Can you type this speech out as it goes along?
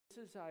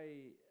is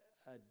a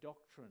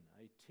doctrine,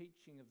 a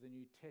teaching of the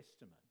New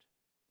Testament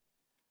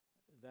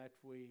that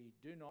we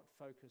do not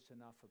focus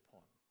enough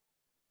upon.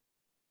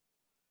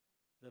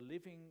 The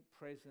living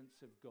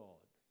presence of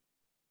God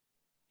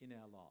in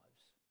our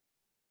lives.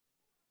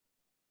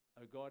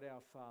 O God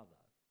our Father,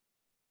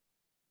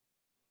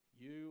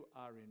 you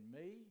are in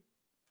me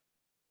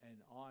and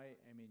I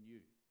am in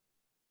you.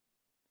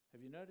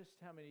 Have you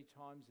noticed how many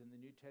times in the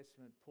New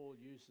Testament Paul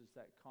uses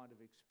that kind of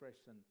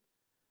expression?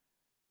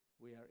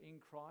 We are in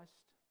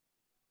Christ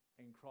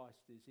and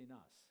Christ is in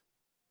us.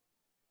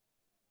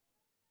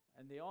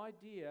 And the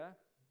idea,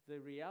 the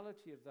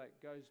reality of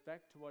that goes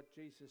back to what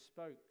Jesus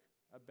spoke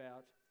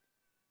about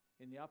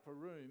in the upper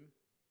room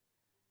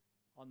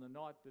on the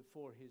night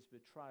before his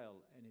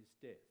betrayal and his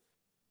death.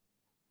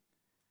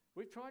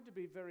 We've tried to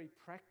be very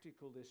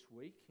practical this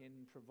week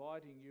in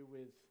providing you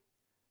with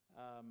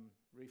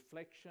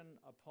reflection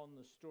upon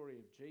the story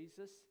of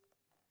Jesus,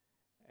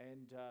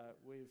 and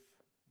we've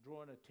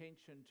drawn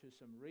attention to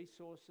some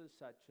resources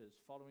such as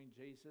Following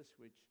Jesus,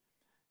 which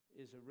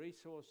is a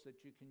resource that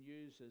you can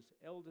use as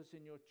elders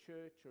in your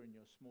church or in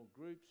your small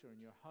groups or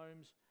in your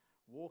homes,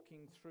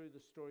 walking through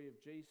the story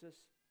of Jesus.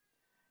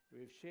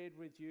 We've shared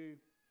with you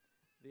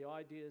the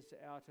ideas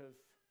out of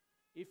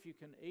if you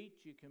can eat,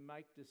 you can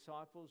make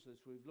disciples, as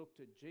we've looked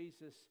at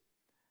Jesus'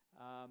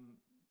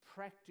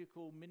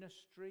 practical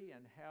ministry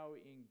and how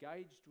he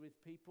engaged with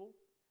people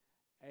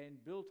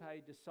and built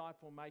a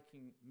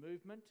disciple-making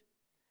movement.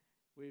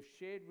 We've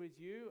shared with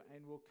you,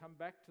 and we'll come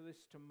back to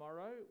this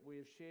tomorrow, we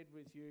have shared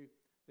with you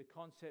the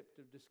concept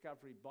of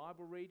discovery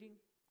Bible reading,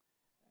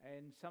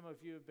 and some of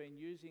you have been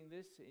using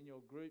this in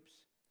your groups,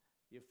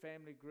 your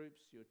family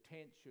groups, your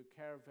tents, your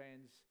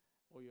caravans,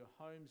 or your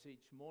homes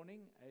each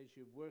morning as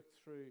you've worked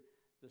through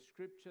the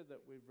scripture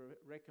that we've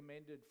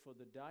recommended for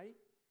the day.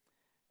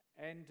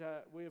 And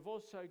we have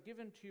also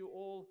given to you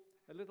all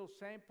a little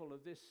sample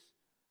of this,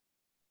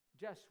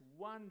 just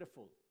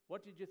wonderful.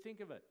 What did you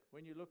think of it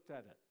when you looked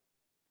at it?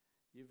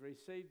 You've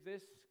received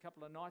this a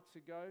couple of nights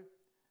ago,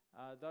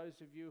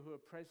 those of you who are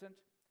present,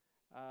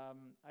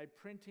 a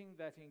printing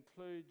that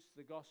includes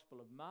the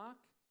Gospel of Mark,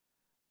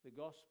 the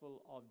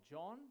Gospel of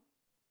John,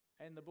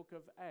 and the book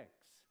of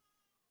Acts.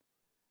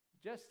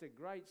 Just a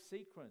great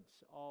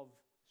sequence of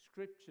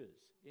scriptures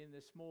in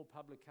this small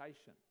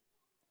publication.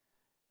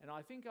 And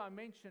I think I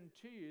mentioned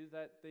to you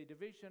that the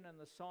division and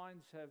the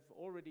signs have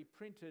already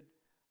printed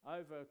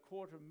over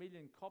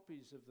 250,000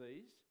 copies of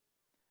these,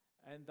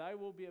 and they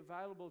will be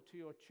available to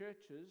your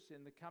churches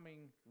in the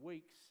coming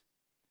weeks,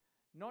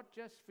 not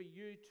just for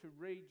you to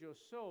read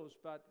yourselves,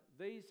 but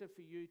these are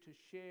for you to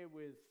share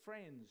with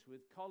friends,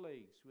 with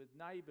colleagues, with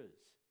neighbours,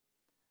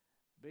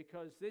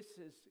 because this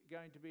is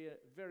going to be a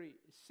very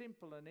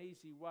simple and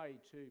easy way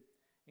to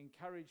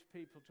encourage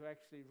people to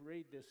actually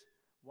read this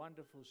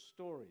wonderful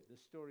story, the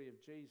story of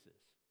Jesus.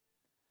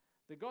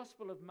 The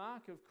Gospel of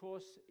Mark, of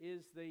course,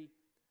 is the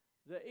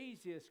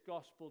easiest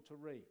gospel to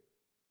read.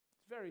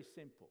 It's very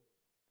simple.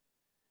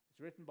 It's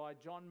written by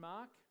John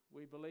Mark.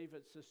 We believe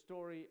it's the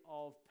story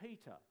of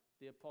Peter,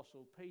 the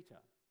Apostle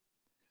Peter.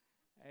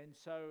 And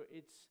so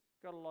it's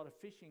got a lot of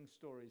fishing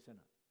stories in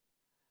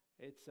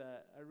it. It's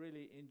a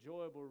really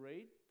enjoyable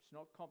read. It's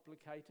not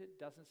complicated,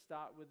 doesn't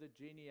start with a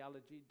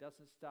genealogy,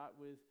 doesn't start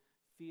with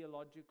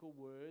theological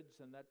words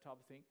and that type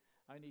of thing.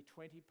 Only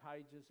 20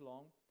 pages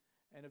long,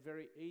 and a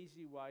very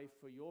easy way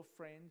for your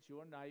friends,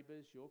 your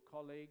neighbours, your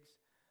colleagues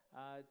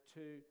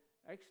to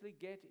actually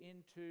get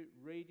into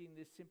reading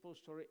this simple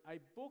story, a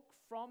book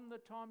from the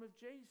time of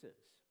Jesus.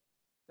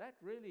 That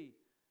really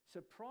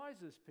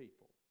surprises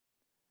people,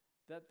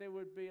 that there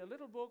would be a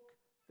little book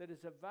that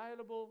is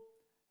available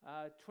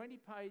 20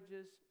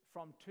 pages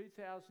from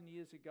 2,000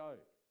 years ago.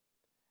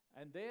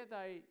 And there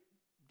they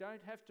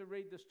don't have to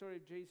read the story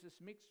of Jesus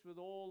mixed with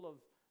all of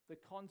the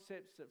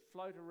concepts that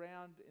float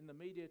around in the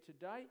media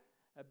today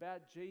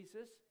about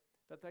Jesus,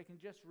 but they can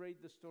just read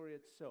the story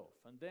itself.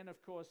 And then,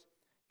 of course,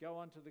 go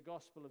on to the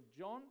Gospel of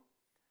John.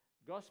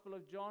 Gospel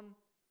of John,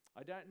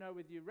 I don't know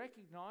whether you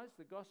recognize,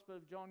 the Gospel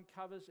of John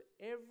covers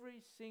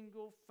every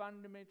single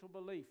fundamental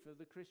belief of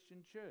the Christian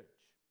church.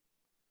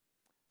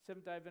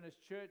 Seventh-day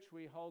Adventist Church,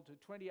 we hold to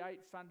 28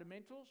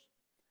 fundamentals.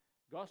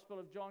 Gospel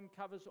of John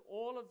covers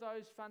all of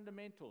those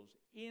fundamentals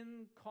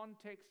in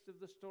context of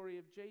the story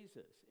of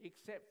Jesus,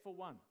 except for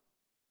one.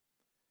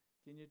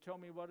 Can you tell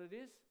me what it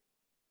is?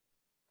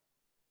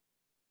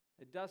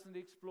 It doesn't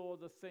explore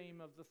the theme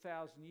of the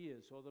 1,000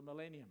 years or the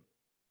millennium.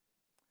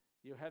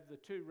 You have the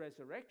two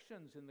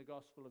resurrections in the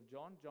Gospel of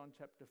John, John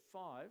chapter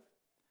 5,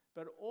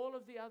 but all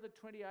of the other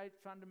 28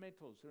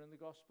 fundamentals are in the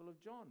Gospel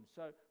of John.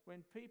 So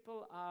when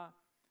people are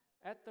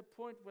at the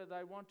point where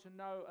they want to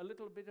know a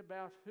little bit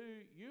about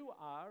who you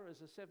are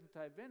as a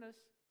Seventh-day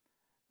Adventist,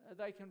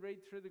 they can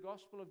read through the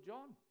Gospel of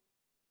John.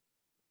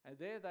 And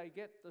there they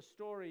get the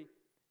story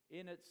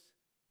in its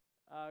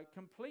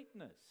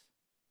completeness.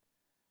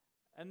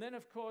 And then,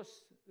 of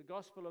course, the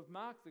Gospel of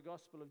Mark, the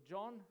Gospel of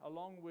John,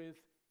 along with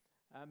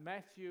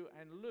Matthew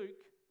and Luke,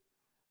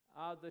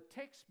 are the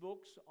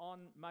textbooks on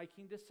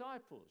making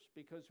disciples,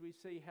 because we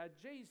see how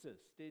Jesus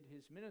did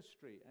his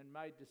ministry and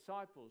made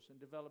disciples and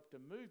developed a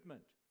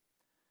movement.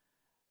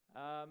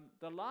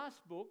 The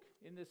last book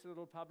in this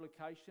little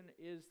publication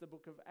is the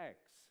book of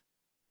Acts.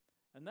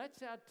 And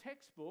that's our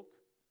textbook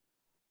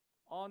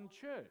on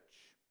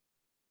church.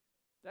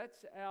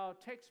 That's our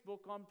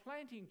textbook on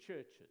planting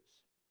churches.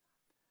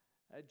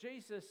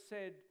 Jesus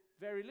said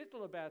very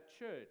little about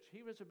church.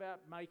 He was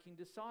about making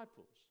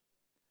disciples.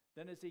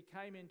 Then as he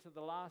came into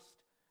the last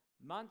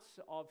months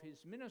of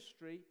his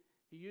ministry,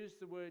 he used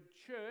the word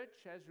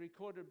church as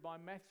recorded by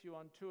Matthew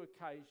on 2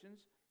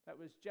 occasions. That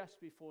was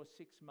just before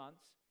 6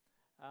 months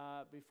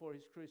before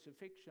his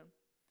crucifixion.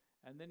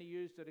 And then he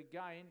used it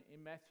again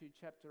in Matthew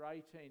chapter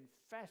 18.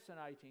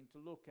 Fascinating to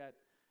look at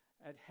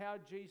how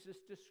Jesus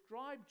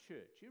described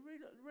church. You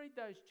read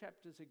those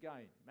chapters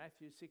again,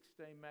 Matthew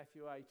 16,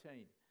 Matthew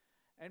 18.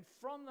 And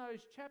from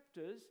those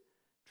chapters,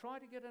 try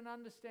to get an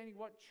understanding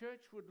what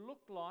church would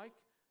look like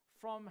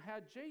from how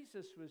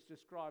Jesus was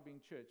describing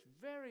church.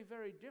 Very,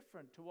 very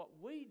different to what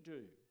we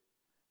do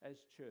as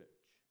church.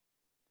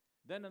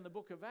 Then in the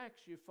book of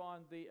Acts, you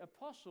find the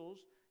apostles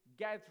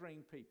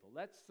gathering people.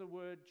 That's the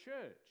word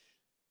church,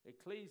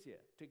 ecclesia,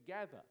 to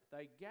gather.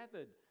 They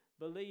gathered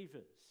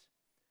believers.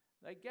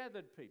 They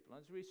gathered people.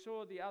 As we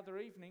saw the other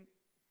evening,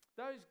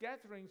 those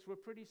gatherings were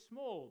pretty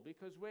small,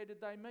 because where did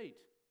they meet?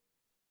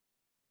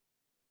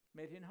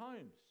 Met in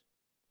homes.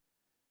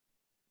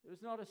 There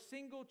was not a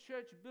single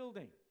church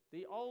building.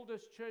 The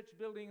oldest church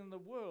building in the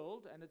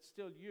world, and it's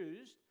still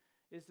used,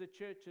 is the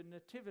Church of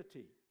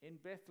Nativity in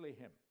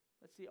Bethlehem.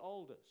 That's the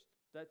oldest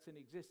that's in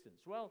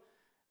existence. Well,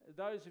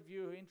 those of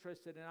you who are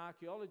interested in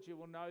archaeology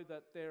will know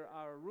that there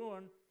are a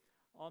ruin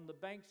on the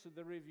banks of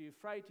the river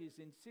Euphrates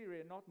in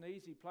Syria, not an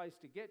easy place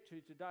to get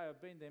to today.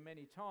 I've been there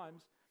many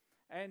times.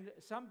 And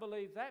some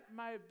believe that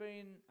may have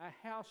been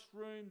a house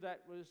room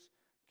that was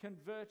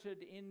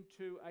converted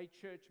into a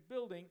church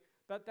building,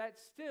 but that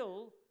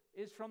still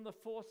is from the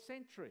 4th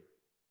century.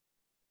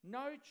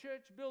 No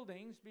church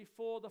buildings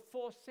before the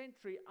 4th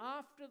century,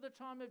 after the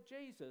time of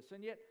Jesus,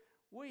 and yet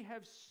we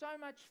have so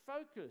much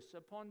focus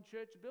upon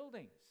church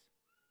buildings.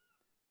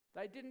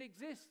 They didn't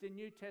exist in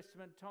New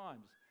Testament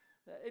times.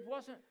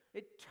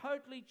 It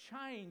totally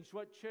changed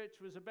what church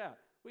was about.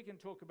 We can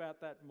talk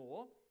about that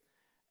more.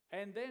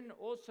 And then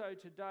also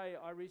today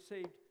I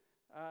received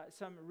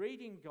some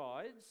reading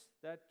guides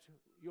that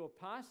your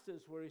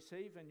pastors will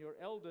receive and your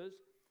elders,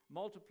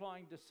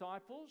 multiplying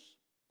disciples,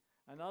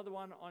 another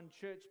one on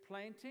church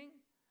planting,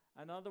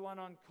 another one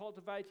on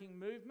cultivating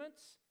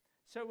movements.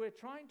 So we're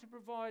trying to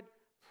provide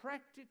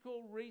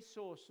practical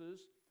resources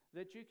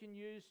that you can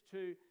use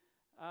to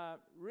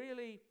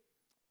really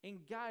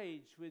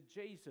engage with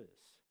Jesus,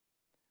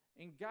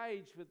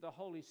 engage with the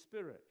Holy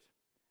Spirit,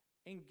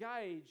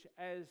 engage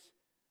as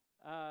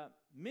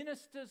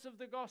ministers of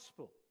the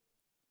gospel.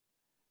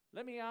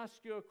 Let me ask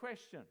you a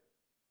question.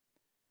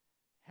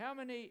 How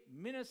many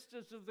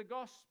ministers of the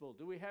gospel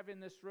do we have in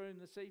this room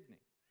this evening?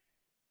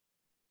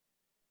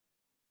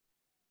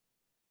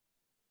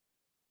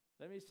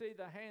 Let me see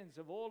the hands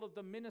of all of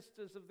the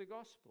ministers of the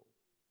gospel.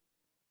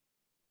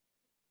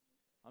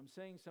 I'm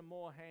seeing some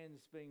more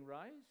hands being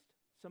raised.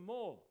 Some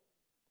more.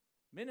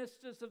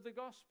 Ministers of the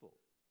gospel.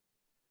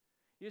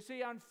 You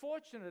see,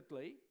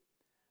 unfortunately,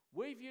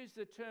 we've used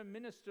the term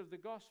minister of the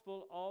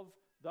gospel of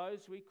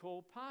those we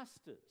call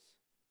pastors.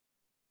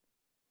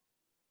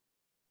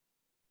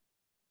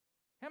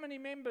 How many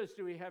members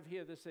do we have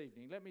here this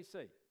evening? Let me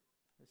see.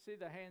 Let's see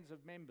the hands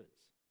of members.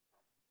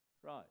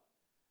 Right.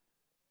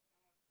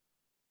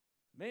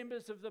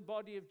 Members of the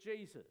body of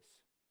Jesus.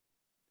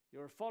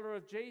 You're a follower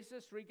of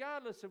Jesus,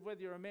 regardless of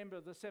whether you're a member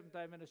of the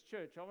Seventh-day Adventist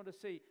Church. I want to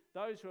see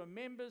those who are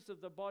members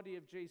of the body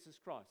of Jesus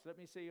Christ. Let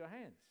me see your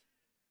hands.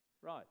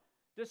 Right.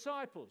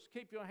 Disciples,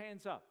 keep your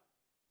hands up.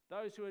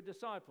 Those who are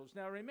disciples.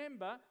 Now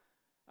remember,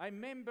 a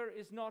member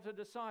is not a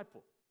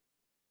disciple,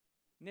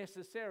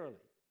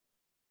 necessarily.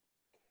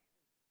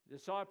 A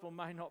disciple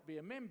may not be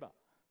a member.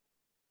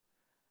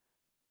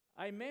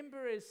 A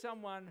member is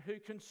someone who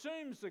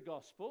consumes the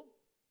gospel.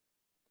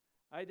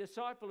 A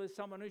disciple is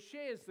someone who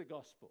shares the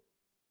gospel.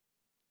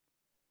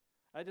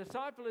 A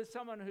disciple is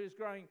someone who's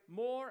growing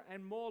more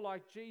and more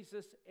like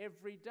Jesus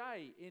every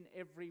day in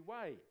every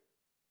way.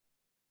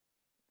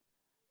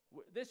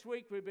 This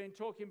week we've been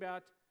talking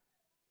about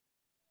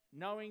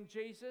knowing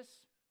Jesus,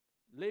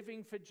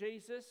 living for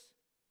Jesus,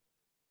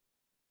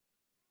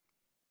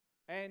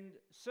 and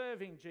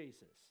serving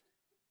Jesus.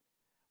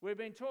 We've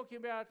been talking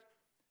about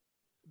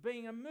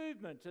being a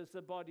movement as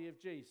the body of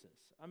Jesus,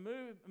 a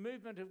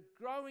movement of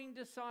growing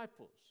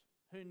disciples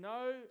who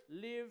know,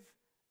 live,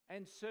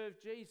 and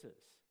serve Jesus.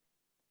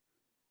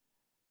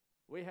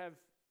 We have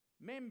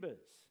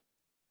members.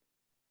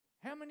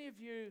 How many of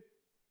you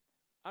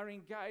are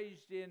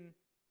engaged in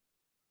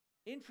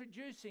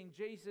introducing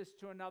Jesus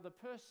to another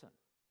person?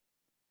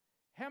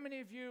 How many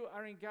of you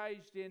are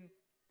engaged in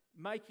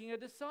making a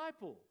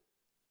disciple?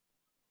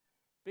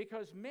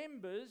 Because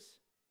members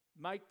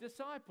make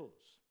disciples.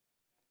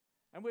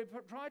 And we've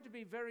tried to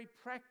be very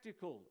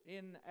practical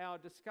in our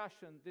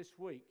discussion this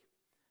week,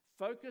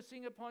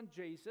 focusing upon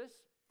Jesus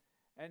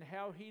and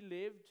how he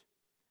lived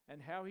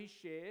and how he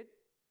shared,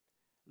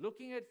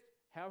 looking at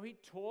how he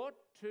taught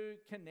to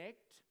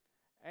connect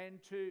and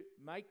to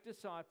make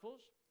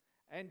disciples,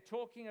 and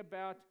talking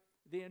about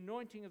the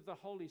anointing of the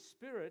Holy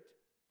Spirit,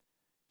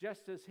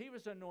 just as he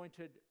was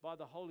anointed by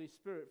the Holy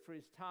Spirit for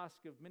his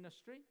task of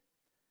ministry,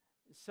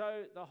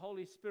 so the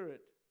Holy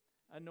Spirit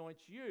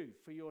anoints you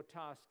for your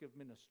task of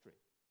ministry.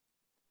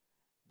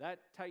 That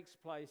takes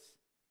place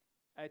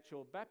at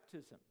your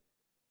baptism.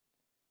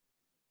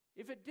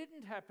 If it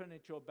didn't happen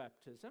at your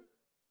baptism,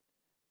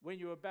 when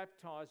you were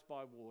baptized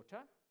by water,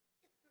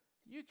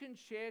 you can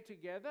share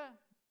together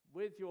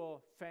with your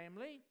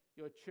family,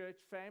 your church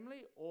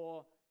family,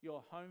 or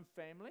your home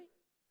family.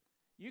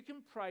 You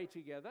can pray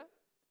together.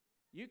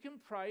 You can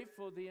pray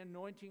for the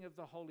anointing of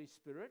the Holy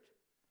Spirit,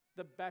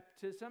 the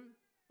baptism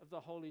of the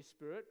Holy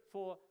Spirit,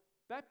 for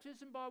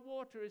baptism by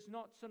water is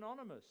not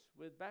synonymous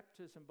with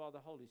baptism by the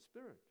Holy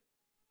Spirit.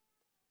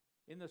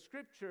 In the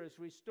scripture, as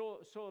we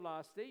saw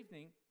last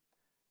evening,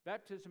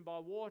 baptism by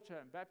water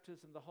and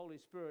baptism of the Holy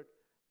Spirit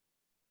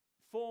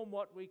form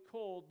what we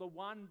call the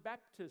one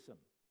baptism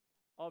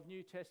of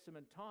New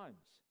Testament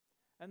times.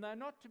 And they're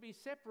not to be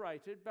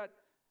separated, but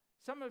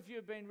some of you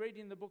have been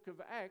reading the book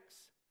of Acts,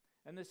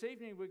 and this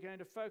evening we're going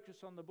to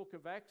focus on the book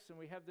of Acts, and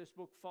we have this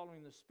book,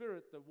 Following the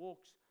Spirit, that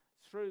walks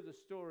through the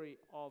story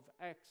of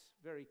Acts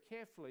very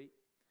carefully.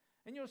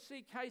 And you'll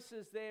see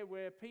cases there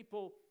where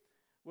people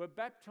were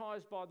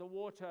baptized by the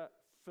water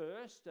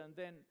first, and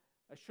then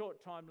a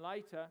short time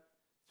later,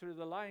 through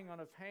the laying on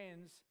of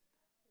hands,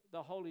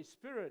 the Holy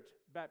Spirit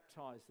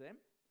baptized them.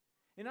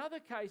 In other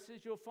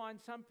cases, you'll find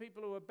some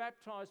people who were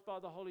baptized by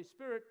the Holy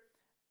Spirit,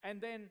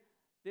 and then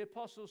the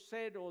apostles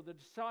said, or the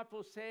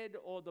disciples said,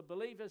 or the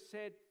believers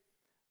said,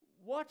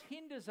 what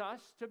hinders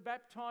us to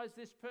baptize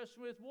this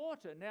person with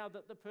water now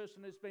that the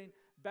person has been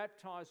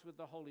baptized with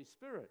the Holy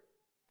Spirit?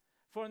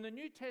 For in the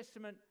New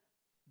Testament,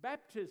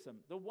 baptism,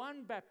 the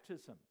one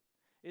baptism,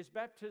 is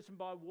baptism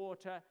by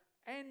water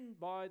and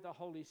by the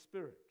Holy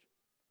Spirit.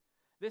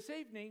 This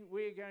evening,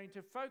 we're going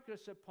to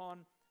focus upon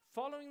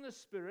following the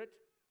Spirit,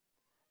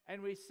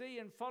 and we see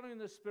in following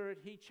the Spirit,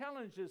 he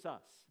challenges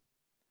us.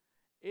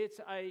 It's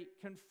a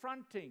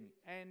confronting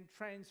and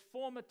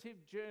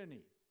transformative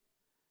journey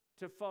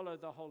to follow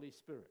the Holy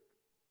Spirit.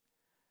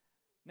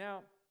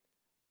 Now,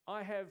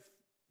 I have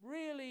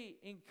really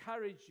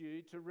encouraged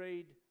you to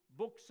read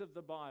books of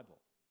the Bible.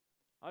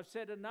 I've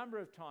said a number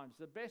of times,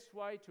 the best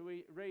way to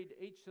read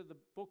each of the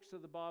books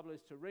of the Bible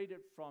is to read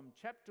it from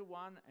chapter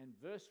 1 and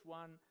verse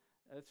 1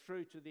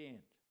 through to the end.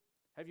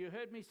 Have you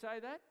heard me say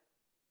that?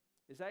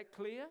 Is that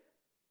clear?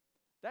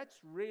 That's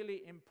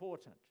really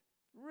important.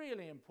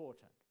 Really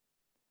important.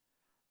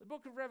 The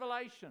book of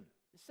Revelation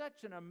is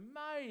such an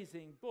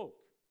amazing book.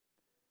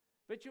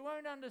 But you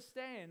won't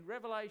understand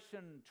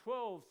Revelation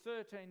 12,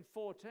 13,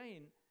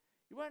 14.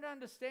 You won't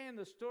understand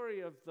the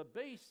story of the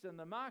beast and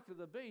the mark of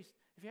the beast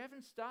if you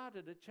haven't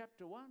started at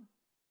chapter 1.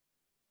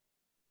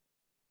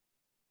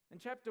 In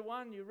chapter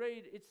 1, you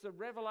read it's the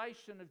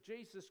revelation of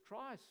Jesus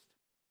Christ.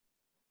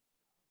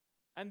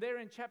 And there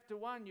in chapter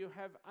 1, you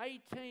have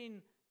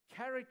 18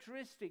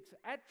 characteristics,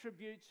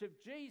 attributes of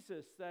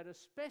Jesus that are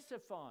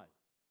specified.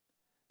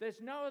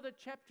 There's no other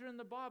chapter in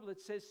the Bible that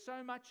says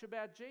so much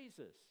about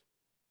Jesus.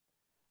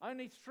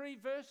 Only 3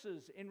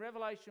 verses in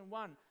Revelation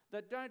 1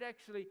 that don't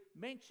actually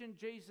mention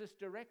Jesus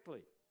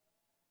directly.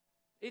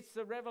 It's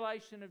the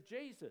revelation of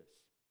Jesus.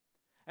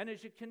 And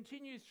as you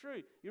continue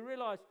through, you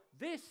realize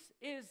this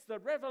is the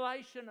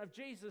revelation of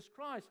Jesus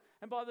Christ.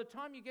 And by the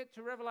time you get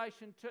to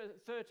Revelation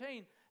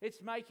 13,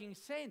 it's making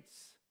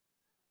sense.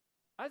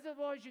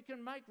 Otherwise, you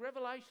can make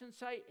Revelation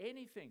say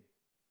anything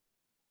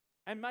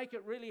and make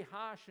it really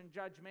harsh and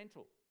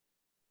judgmental.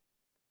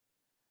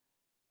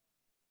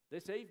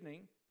 This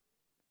evening,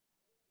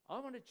 I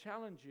want to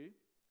challenge you,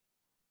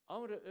 I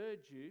want to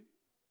urge you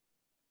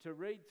to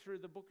read through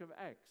the book of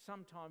Acts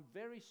sometime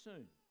very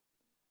soon,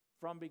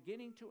 from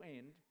beginning to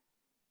end,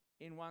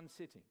 in one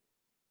sitting.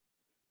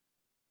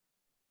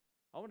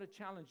 I want to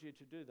challenge you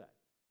to do that.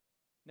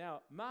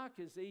 Now, Mark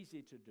is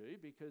easy to do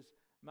because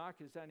Mark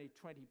is only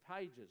 20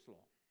 pages long.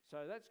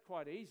 So that's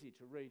quite easy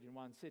to read in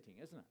one sitting,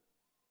 isn't it?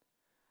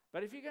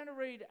 But if you're going to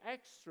read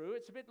Acts through,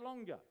 it's a bit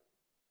longer.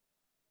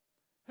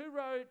 Who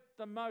wrote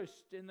the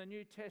most in the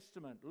New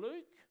Testament,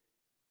 Luke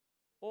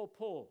or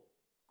Paul?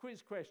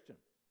 Quiz question.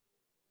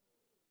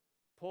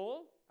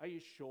 Paul, are you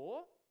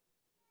sure?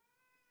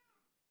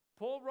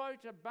 Paul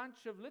wrote a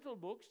bunch of little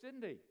books,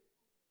 didn't he?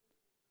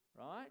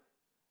 Right?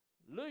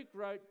 Luke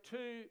wrote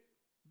 2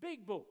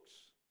 big books,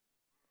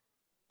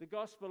 the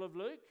Gospel of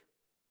Luke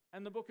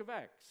and the book of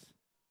Acts.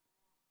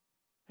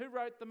 Who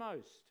wrote the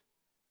most?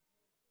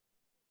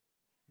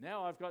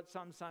 Now I've got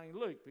some saying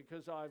Luke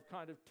because I've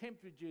kind of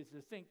tempted you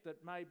to think that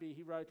maybe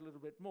he wrote a little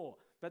bit more.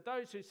 But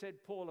those who said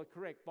Paul are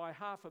correct by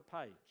half a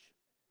page.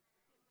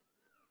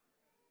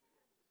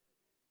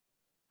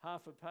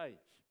 Half a page,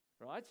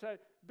 right? So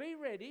be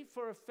ready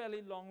for a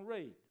fairly long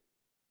read.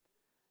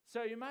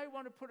 So you may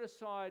want to put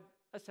aside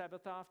a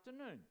Sabbath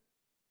afternoon.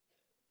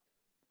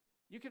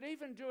 You could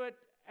even do it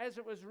as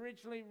it was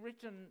originally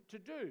written to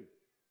do.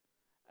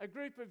 A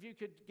group of you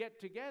could get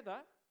together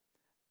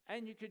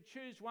and you could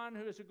choose one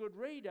who is a good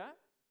reader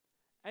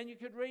and you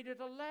could read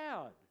it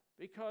aloud,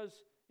 because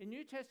in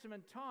New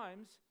Testament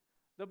times,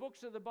 the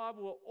books of the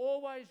Bible were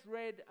always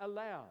read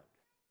aloud.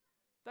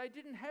 They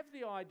didn't have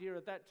the idea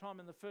at that time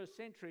in the first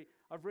century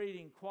of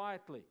reading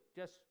quietly,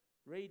 just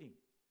reading,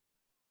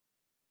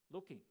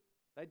 looking.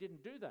 They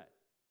didn't do that.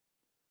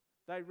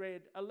 They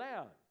read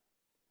aloud.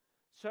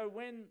 So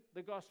when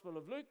the Gospel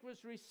of Luke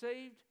was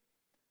received,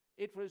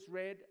 it was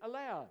read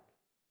aloud.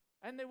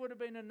 And there would have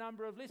been a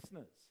number of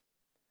listeners.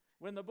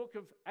 When the book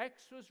of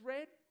Acts was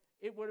read,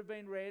 it would have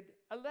been read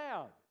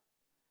aloud.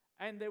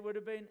 And there would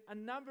have been a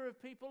number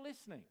of people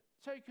listening.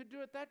 So you could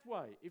do it that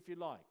way, if you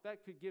like.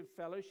 That could give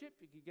fellowship.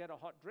 You could get a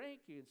hot drink.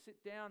 You could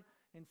sit down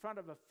in front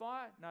of a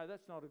fire. No,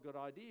 that's not a good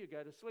idea. You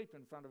go to sleep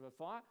in front of a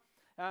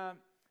fire.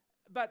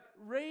 But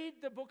read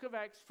the book of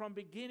Acts from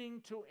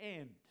beginning to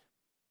end.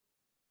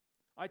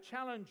 I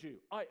challenge you.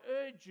 I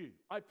urge you.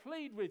 I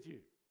plead with you.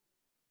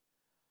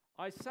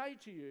 I say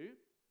to you,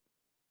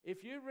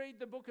 if you read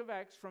the book of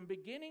Acts from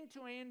beginning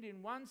to end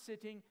in one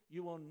sitting,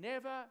 you will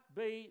never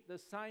be the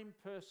same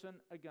person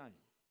again.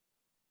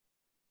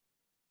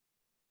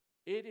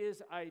 It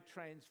is a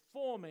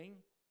transforming,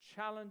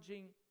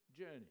 challenging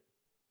journey.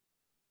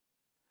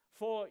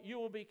 For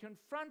you'll be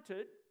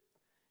confronted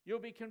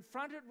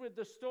with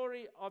the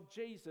story of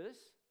Jesus.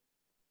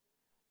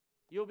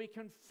 You'll be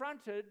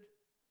confronted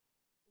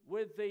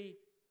with the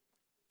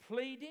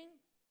pleading,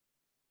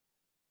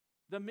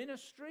 the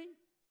ministry,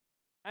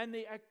 and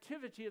the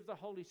activity of the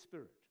Holy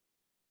Spirit.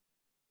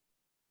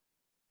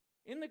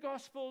 In the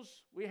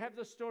Gospels, we have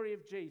the story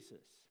of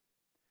Jesus.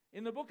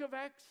 In the book of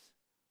Acts,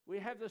 we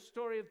have the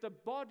story of the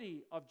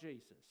body of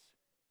Jesus.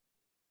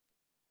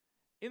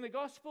 In the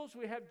Gospels,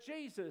 we have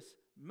Jesus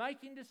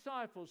making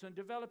disciples and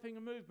developing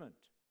a movement.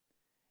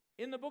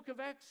 In the book of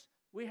Acts,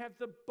 we have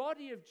the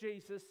body of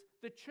Jesus,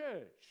 the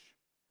church,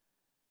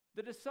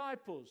 the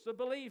disciples, the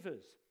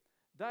believers.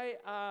 They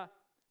are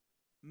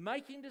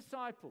making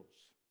disciples,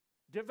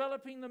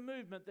 developing the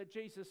movement that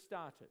Jesus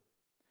started.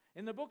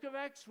 In the book of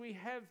Acts, we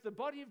have the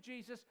body of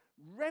Jesus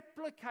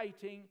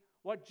replicating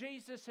what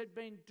Jesus had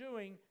been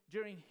doing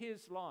during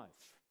his life.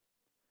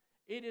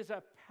 It is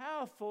a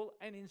powerful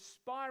and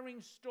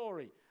inspiring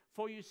story,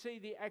 for you see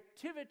the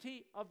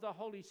activity of the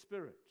Holy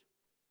Spirit.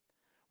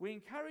 We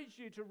encourage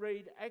you to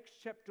read Acts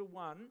chapter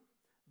 1,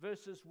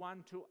 verses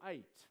 1 to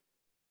 8.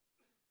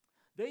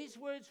 These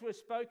words were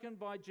spoken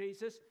by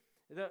Jesus.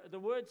 The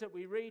words that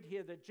we read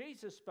here that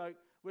Jesus spoke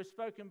were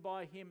spoken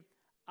by him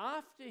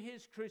after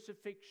his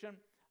crucifixion,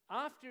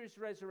 after his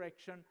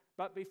resurrection,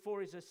 but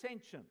before his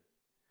ascension.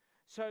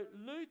 So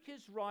Luke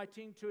is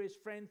writing to his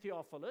friend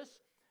Theophilus,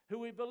 who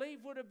we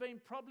believe would have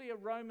been probably a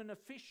Roman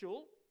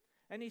official,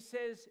 and he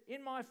says,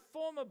 in my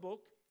former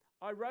book,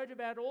 I wrote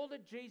about all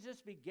that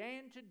Jesus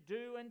began to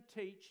do and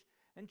teach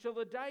until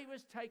the day he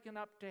was taken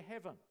up to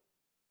heaven.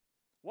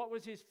 What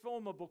was his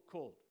former book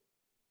called?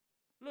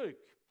 Luke,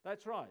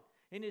 that's right.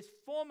 In his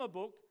former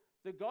book,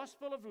 the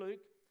Gospel of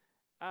Luke,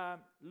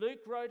 Luke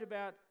wrote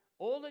about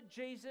all that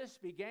Jesus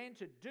began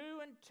to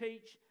do and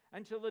teach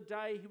until the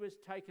day he was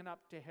taken up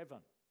to heaven.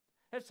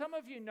 Have some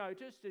of you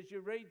noticed as you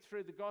read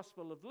through the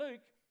Gospel of Luke,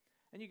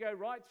 and you go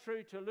right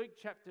through to Luke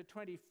chapter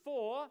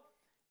 24,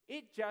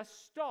 it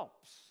just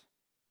stops.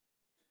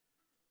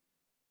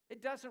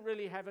 It doesn't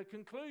really have a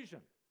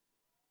conclusion.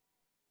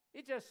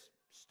 It just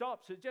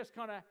stops. It's just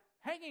kind of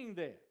hanging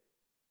there.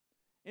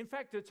 In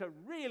fact, it's a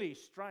really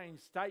strange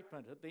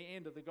statement at the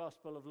end of the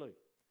Gospel of Luke.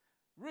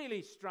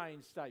 Really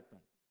strange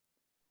statement.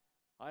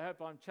 I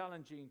hope I'm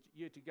challenging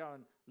you to go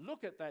and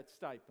look at that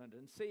statement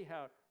and see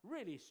how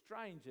really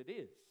strange it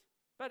is.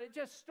 But it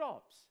just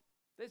stops.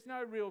 There's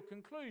no real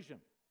conclusion.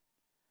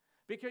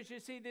 Because you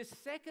see, this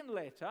second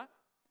letter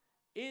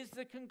is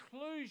the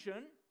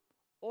conclusion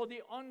or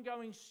the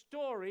ongoing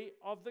story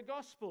of the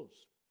Gospels.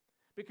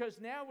 Because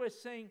now we're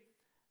seeing,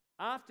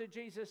 after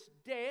Jesus'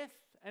 death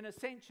and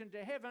ascension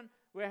to heaven,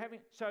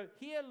 so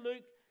here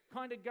Luke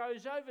kind of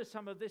goes over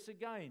some of this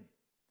again.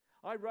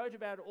 I wrote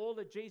about all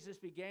that Jesus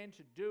began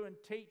to do and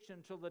teach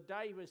until the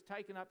day he was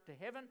taken up to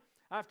heaven,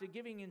 after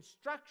giving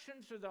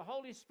instructions through the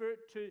Holy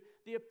Spirit to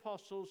the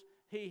apostles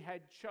he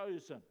had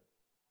chosen.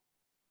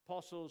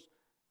 Apostles,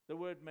 the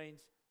word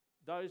means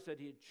those that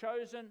he had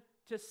chosen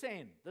to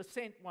send, the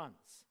sent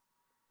ones.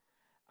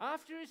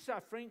 After his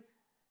suffering,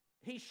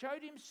 he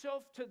showed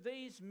himself to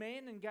these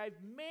men and gave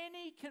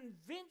many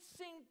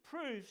convincing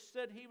proofs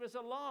that he was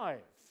alive.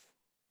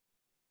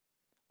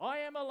 I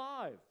am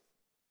alive,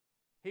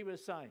 he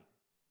was saying.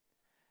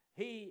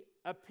 He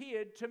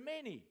appeared to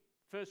many,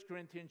 1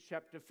 Corinthians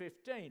chapter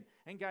 15,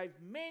 and gave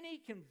many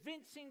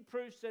convincing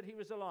proofs that he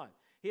was alive.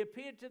 He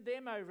appeared to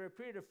them over a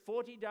period of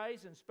 40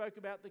 days and spoke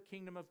about the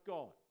kingdom of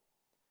God.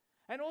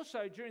 And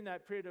also during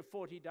that period of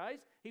 40 days,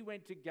 he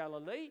went to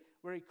Galilee,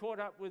 where he caught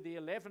up with the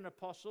 11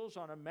 apostles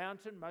on a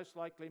mountain, most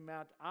likely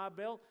Mount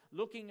Arbel,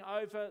 looking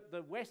over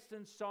the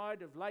western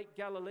side of Lake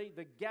Galilee,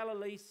 the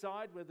Galilee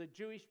side where the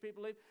Jewish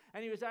people live.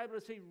 And he was able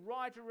to see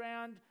right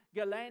around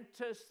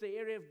Galantis, the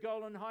area of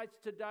Golan Heights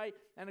today,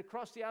 and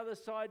across the other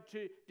side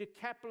to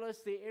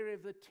Decapolis, the area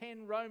of the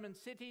 10 Roman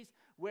cities,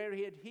 where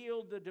he had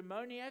healed the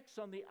demoniacs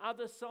on the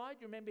other side.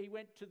 You remember he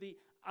went to the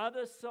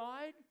other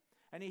side?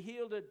 And he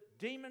healed a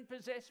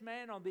demon-possessed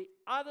man on the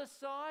other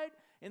side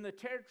in the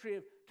territory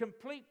of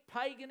complete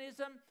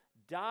paganism,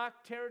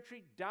 dark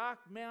territory, dark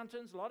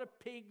mountains, a lot of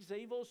pigs,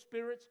 evil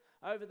spirits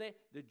over there.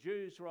 The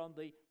Jews were on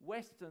the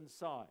western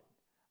side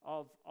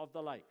of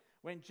the lake.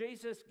 When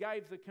Jesus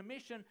gave the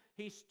commission,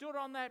 he stood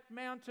on that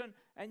mountain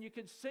and you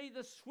could see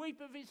the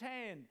sweep of his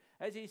hand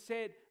as he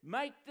said,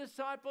 "Make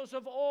disciples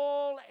of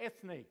all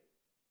ethnic,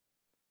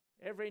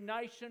 every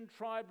nation,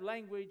 tribe,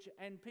 language,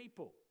 and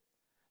people."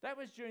 That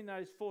was during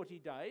those 40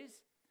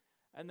 days.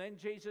 And then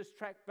Jesus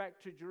tracked back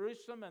to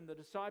Jerusalem, and the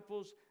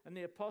disciples and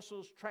the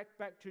apostles tracked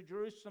back to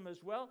Jerusalem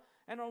as well.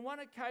 And on one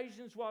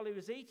occasion, while he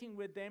was eating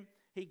with them,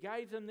 he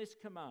gave them this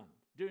command: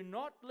 "Do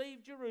not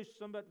leave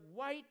Jerusalem, but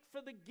wait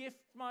for the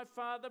gift my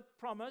Father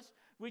promised,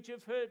 which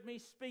you've heard me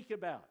speak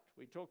about."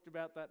 We talked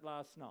about that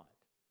last night.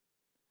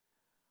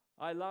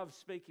 I love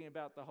speaking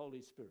about the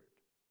Holy Spirit.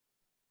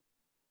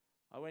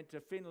 I went to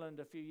Finland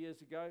a few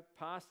years ago,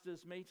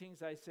 pastors' meetings.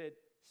 They said,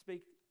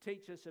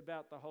 teach us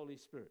about the Holy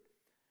Spirit.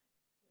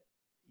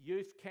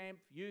 Youth camp,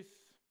 youth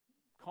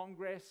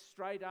congress,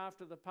 straight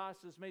after the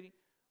pastors' meeting,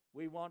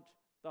 we want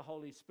the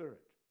Holy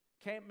Spirit.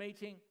 Camp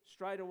meeting,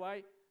 straight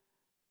away,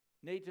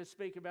 need to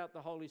speak about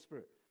the Holy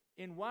Spirit.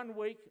 In 1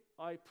 week,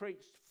 I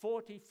preached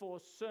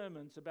 44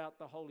 sermons about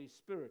the Holy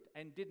Spirit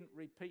and didn't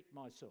repeat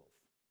myself.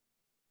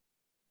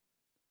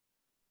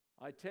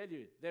 I tell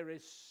you, there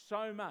is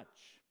so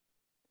much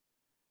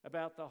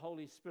about the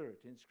Holy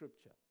Spirit in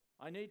Scripture.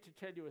 I need to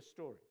tell you a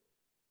story.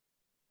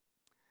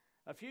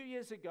 A few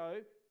years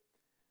ago,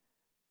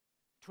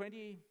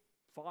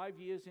 25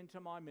 years into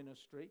my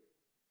ministry,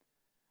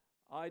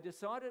 I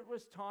decided it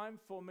was time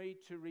for me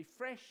to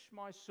refresh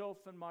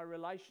myself and my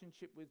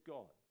relationship with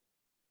God.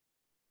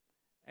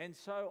 And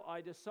so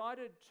I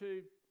decided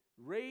to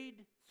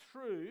read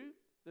through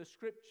the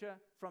Scripture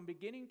from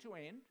beginning to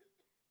end,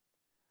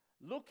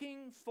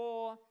 looking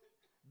for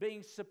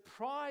being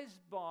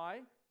surprised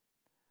by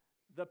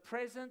the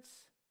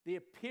presence, the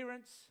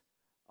appearance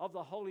of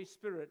the Holy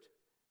Spirit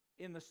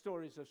in the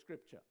stories of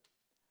Scripture.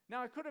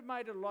 Now, I could have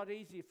made it a lot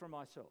easier for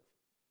myself.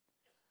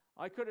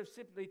 I could have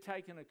simply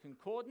taken a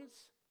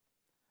concordance.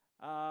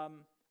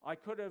 I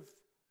could have,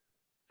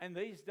 and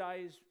these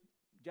days,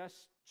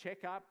 just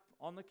check up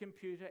on the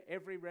computer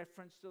every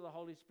reference to the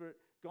Holy Spirit,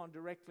 gone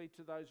directly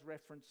to those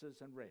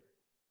references and read.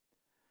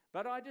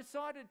 But I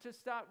decided to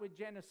start with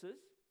Genesis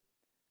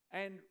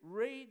and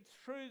read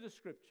through the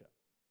Scripture.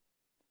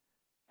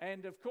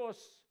 And of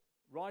course,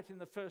 right in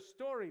the first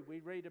story, we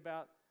read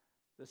about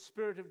the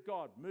Spirit of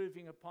God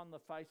moving upon the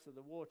face of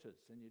the waters.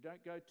 And you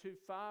don't go too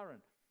far,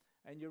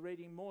 and you're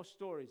reading more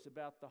stories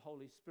about the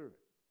Holy Spirit.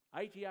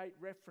 88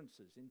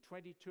 references in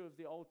 22 of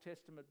the Old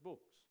Testament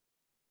books.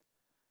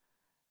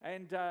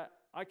 And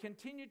I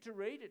continued to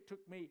read. It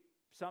took me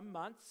some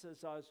months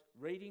as I was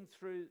reading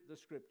through the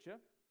Scripture.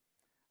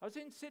 I was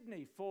in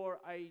Sydney for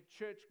a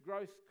church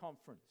growth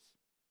conference.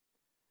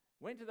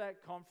 Went to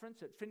that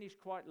conference. It finished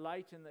quite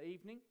late in the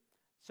evening.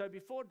 So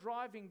before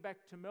driving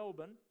back to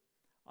Melbourne,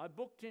 I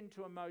booked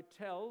into a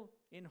motel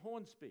in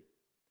Hornsby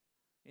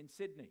in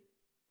Sydney.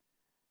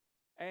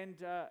 And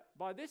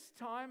by this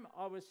time,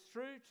 I was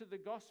through to the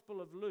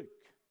Gospel of Luke,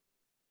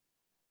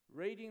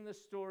 reading the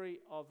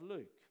story of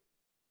Luke.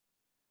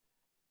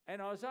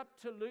 And I was up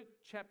to Luke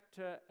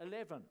chapter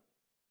 11,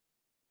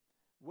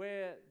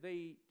 where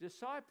the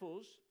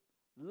disciples,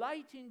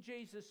 late in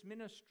Jesus'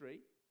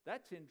 ministry,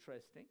 that's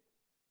interesting,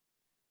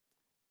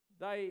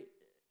 they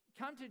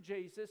come to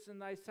Jesus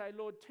and they say,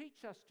 "Lord,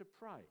 teach us to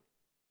pray."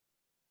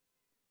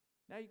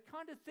 Now, you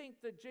kind of think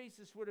that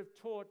Jesus would have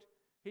taught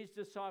his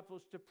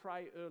disciples to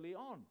pray early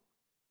on,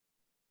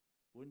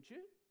 wouldn't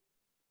you?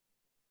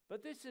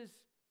 But this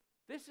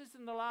is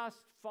in the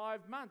last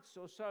 5 months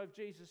or so of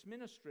Jesus'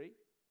 ministry.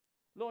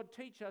 "Lord,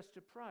 teach us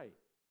to pray."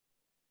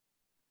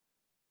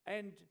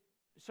 And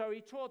so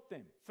he taught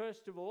them.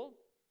 First of all,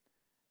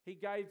 he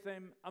gave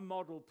them a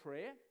model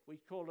prayer. We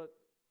call it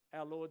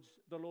the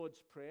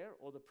Lord's Prayer,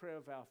 or the prayer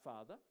of our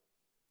Father.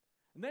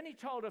 And then he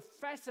told a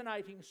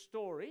fascinating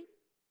story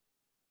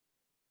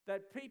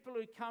that people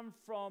who come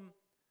from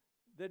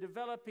the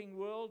developing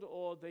world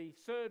or the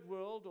third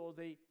world or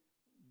the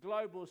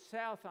global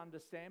south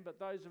understand, but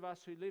those of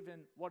us who live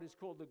in what is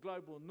called the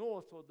global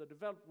north or the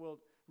developed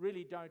world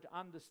really don't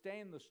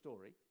understand the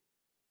story.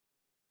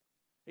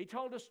 He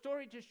told a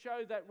story to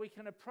show that we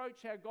can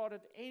approach our God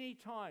at any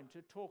time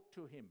to talk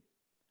to him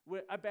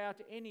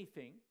about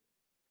anything.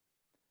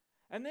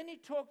 And then he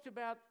talked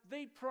about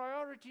the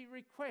priority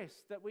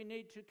request that we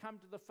need to come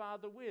to the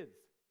Father with.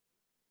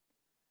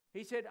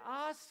 He said,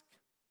 "Ask,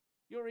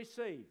 you'll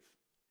receive.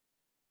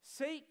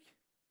 Seek,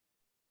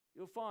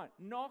 You'll find.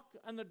 Knock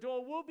and the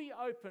door will be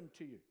open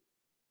to you.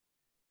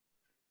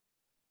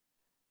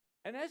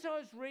 And as I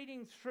was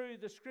reading through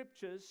the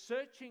scriptures,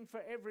 searching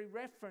for every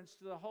reference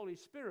to the Holy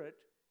Spirit,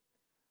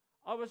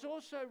 I was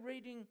also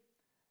reading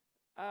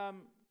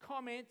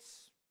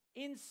comments,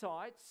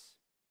 insights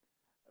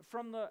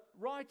from the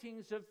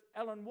writings of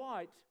Ellen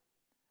White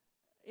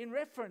in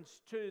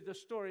reference to the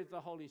story of the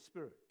Holy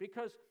Spirit,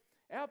 because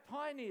our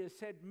pioneers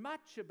said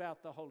much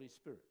about the Holy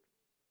Spirit.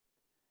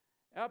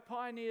 Our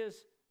pioneers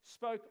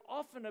spoke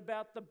often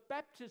about the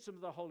baptism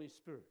of the Holy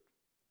Spirit.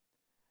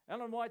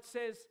 Ellen White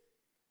says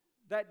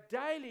that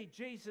daily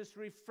Jesus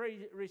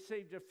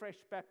received a fresh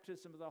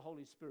baptism of the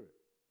Holy Spirit.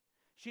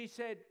 She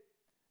said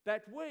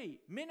that we,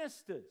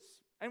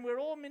 ministers, and we're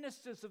all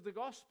ministers of the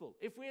gospel.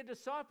 If we're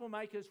disciple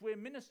makers, we're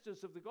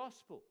ministers of the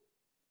gospel.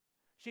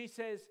 She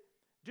says,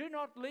 do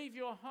not leave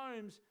your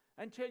homes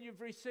until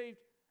you've received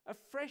a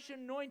fresh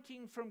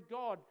anointing from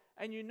God,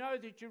 and you know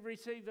that you've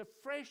received a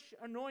fresh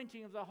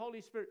anointing of the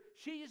Holy Spirit.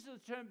 She uses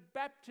the term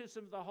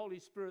baptism of the Holy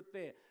Spirit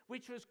there,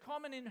 which was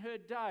common in her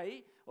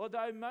day,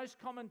 although most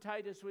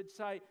commentators would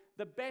say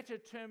the better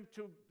term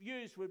to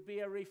use would be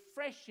a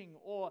refreshing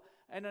or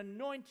an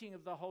anointing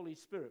of the Holy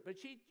Spirit. But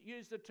she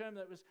used the term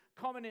that was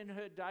common in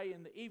her day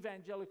in the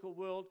evangelical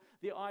world,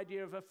 the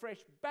idea of a fresh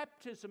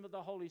baptism of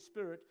the Holy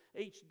Spirit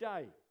each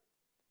day.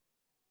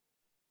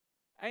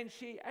 And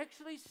she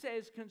actually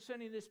says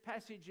concerning this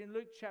passage in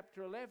Luke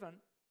chapter 11,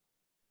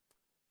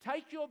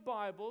 take your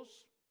Bibles,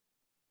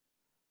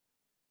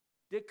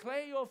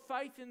 declare your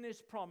faith in this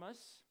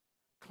promise,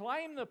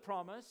 claim the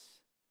promise,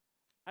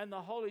 and the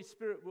Holy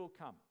Spirit will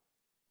come.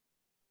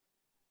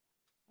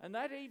 And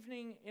that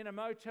evening in a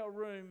motel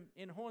room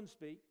in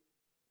Hornsby,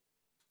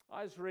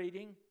 I was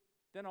reading,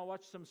 then I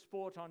watched some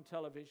sport on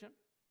television,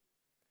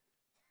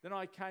 then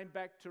I came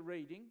back to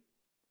reading,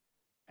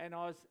 and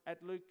I was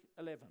at Luke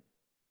 11.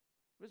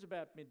 It was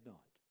about midnight.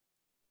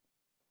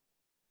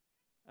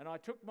 And I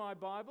took my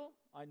Bible,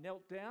 I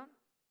knelt down,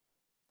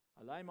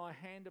 I lay my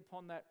hand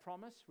upon that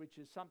promise, which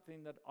is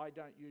something that I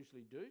don't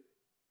usually do.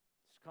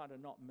 It's kind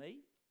of not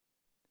me.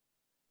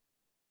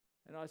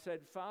 And I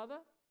said, Father,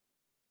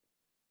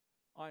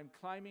 I'm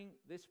claiming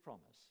this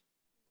promise.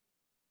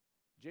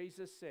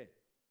 Jesus said,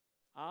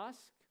 ask,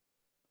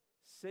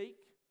 seek,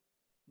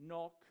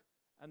 knock,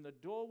 and the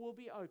door will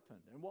be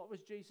opened. And what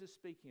was Jesus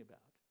speaking about?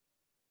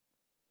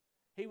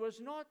 He was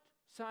not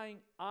saying,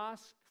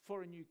 ask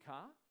for a new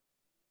car.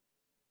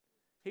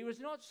 He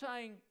was not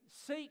saying,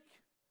 seek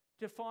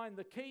to find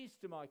the keys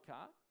to my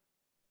car.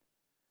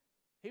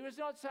 He was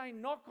not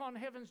saying, knock on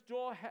heaven's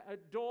door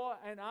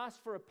and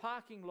ask for a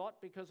parking lot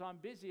because I'm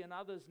busy and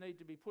others need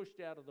to be pushed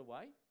out of the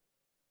way.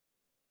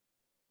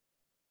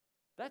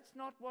 That's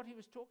not what he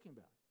was talking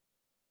about.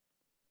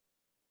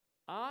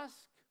 Ask,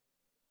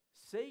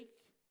 seek,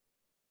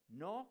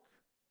 knock,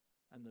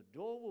 and the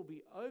door will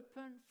be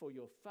open, for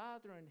your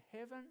Father in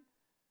heaven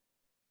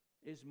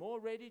is more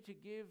ready to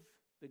give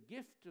the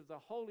gift of the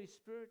Holy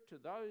Spirit to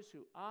those who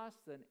ask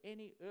than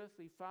any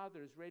earthly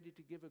father is ready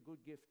to give a good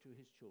gift to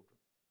his children.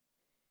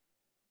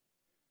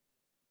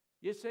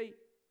 You see,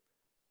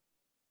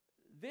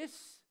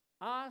 this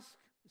ask,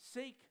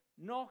 seek,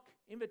 knock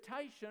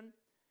invitation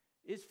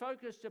is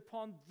focused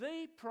upon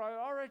the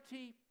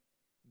priority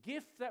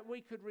gift that we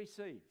could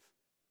receive,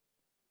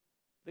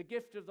 the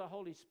gift of the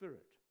Holy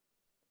Spirit.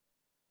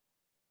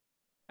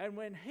 And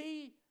when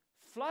he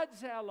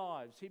floods our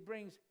lives, he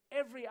brings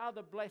every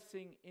other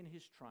blessing in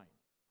his train.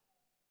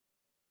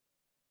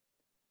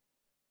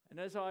 And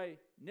as I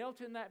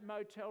knelt in that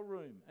motel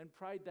room and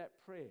prayed that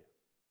prayer,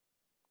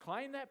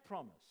 claimed that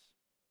promise,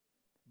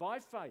 by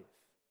faith,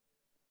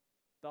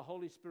 the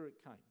Holy Spirit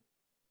came.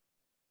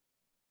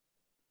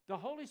 The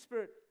Holy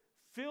Spirit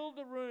filled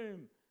the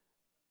room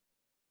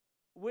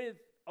with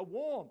a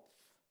warmth,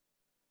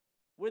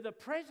 with a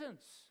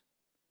presence,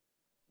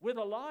 with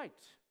a light.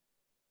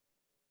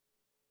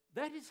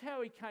 That is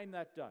how he came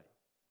that day.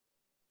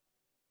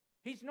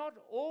 He's not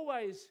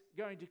always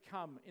going to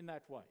come in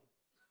that way.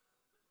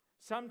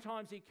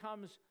 Sometimes he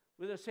comes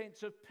with a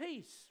sense of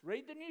peace.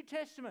 Read the New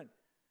Testament.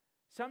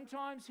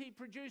 Sometimes he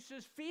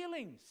produces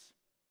feelings,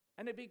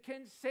 and it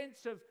becomes a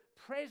sense of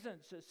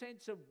presence, a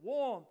sense of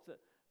warmth,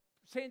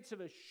 a sense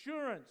of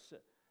assurance,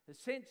 a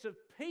sense of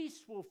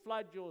peace will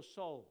flood your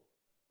soul.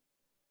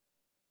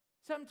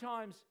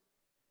 Sometimes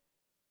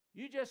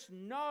you just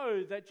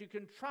know that you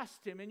can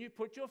trust him and you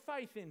put your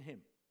faith in him.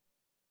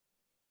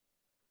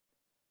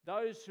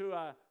 Those who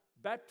are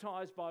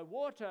baptized by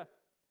water,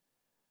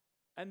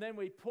 and then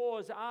we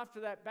pause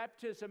after that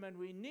baptism and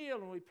we kneel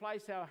and we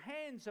place our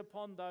hands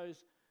upon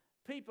those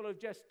people who've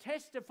just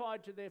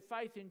testified to their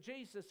faith in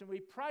Jesus, and we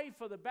pray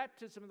for the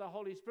baptism of the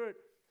Holy Spirit,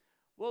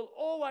 will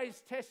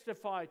always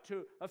testify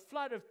to a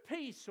flood of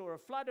peace or a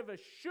flood of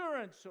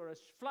assurance or a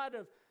flood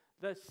of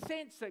the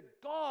sense that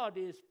God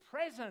is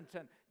present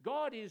and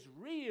God is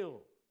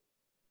real.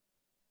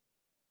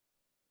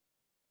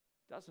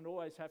 Doesn't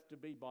always have to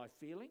be by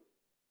feeling.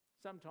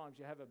 Sometimes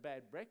you have a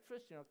bad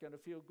breakfast, you're not going to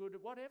feel good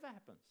at whatever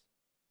happens.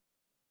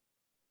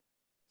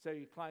 So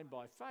you claim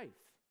by faith.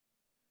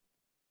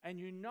 and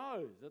you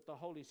know that the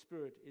Holy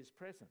Spirit is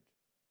present.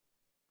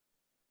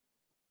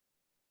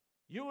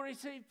 You will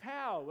receive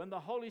power when the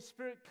Holy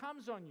Spirit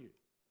comes on you.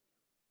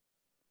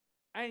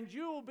 And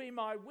you will be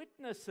my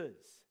witnesses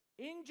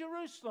in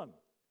Jerusalem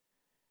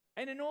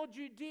and in all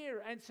Judea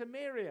and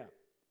Samaria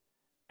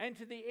and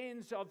to the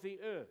ends of the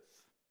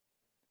earth.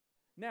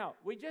 Now,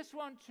 we just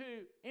want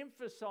to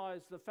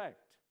emphasize the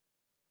fact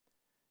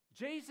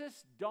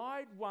Jesus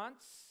died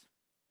once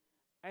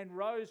and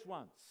rose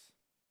once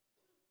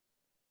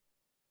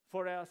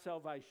for our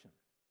salvation.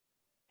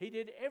 He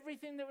did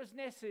everything that was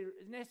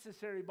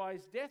necessary by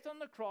his death on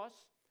the cross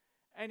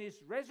and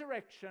his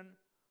resurrection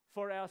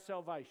for our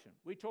salvation.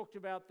 We talked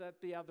about that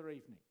the other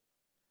evening.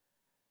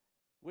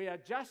 We are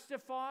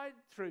justified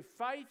through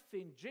faith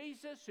in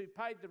Jesus, who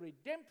paid the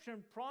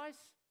redemption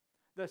price,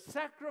 the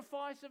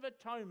sacrifice of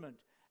atonement,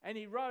 and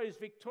he rose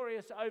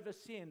victorious over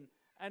sin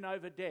and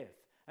over death.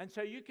 And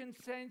so you can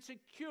stand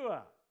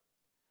secure.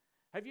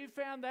 Have you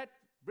found that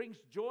brings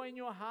joy in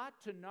your heart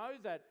to know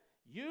that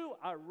you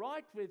are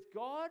right with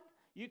God?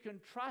 You can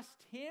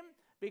trust him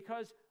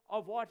because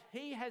of what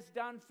he has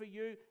done for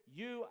you.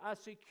 You are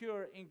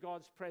secure in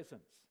God's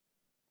presence.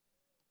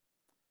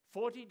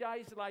 40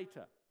 days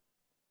later,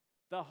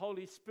 the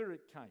Holy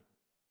Spirit came.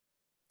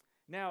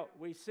 Now,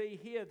 we see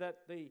here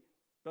that the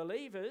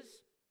believers,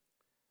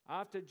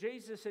 after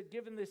Jesus had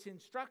given this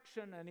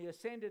instruction and he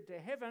ascended to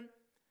heaven,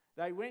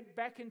 they went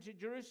back into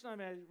Jerusalem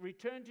and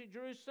returned to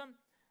Jerusalem.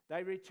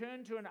 They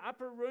returned to an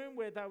upper room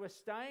where they were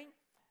staying,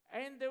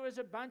 and there was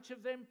a bunch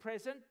of them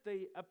present,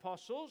 the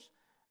apostles,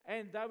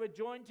 and they were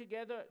joined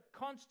together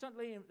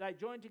constantly. They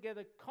joined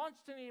together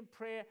constantly in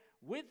prayer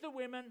with the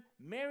women,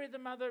 Mary the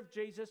mother of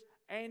Jesus,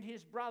 and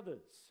his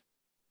brothers.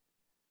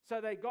 So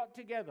they got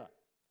together.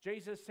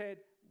 Jesus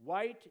said,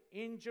 "Wait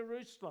in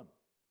Jerusalem.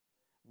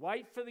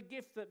 Wait for the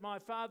gift that my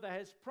Father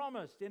has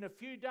promised. In a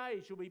few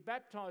days you'll be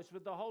baptized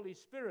with the Holy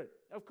Spirit."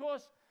 Of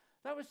course,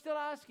 they were still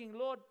asking,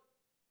 "Lord,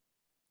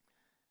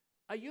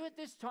 are you at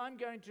this time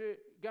going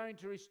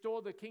to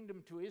restore the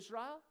kingdom to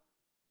Israel?"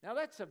 Now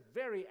that's a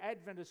very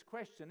Adventist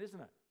question,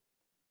 isn't it?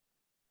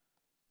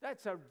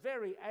 That's a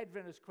very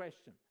Adventist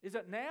question. Is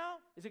it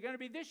now? Is it going to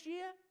be this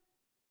year?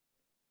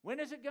 When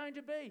is it going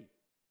to be?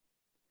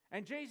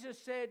 And Jesus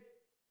said,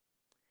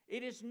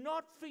 "It is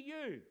not for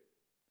you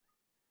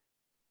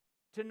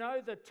to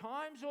know the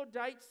times or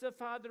dates the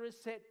Father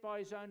has set by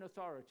his own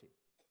authority.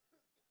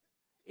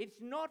 It's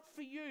not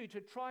for you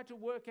to try to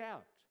work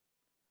out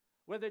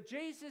whether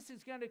Jesus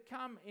is going to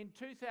come in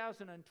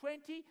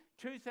 2020,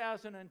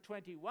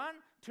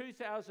 2021,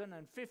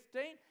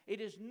 2015. It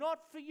is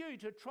not for you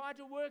to try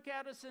to work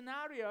out a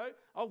scenario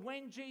of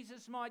when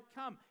Jesus might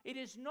come. It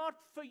is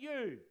not for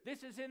you.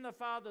 This is in the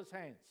Father's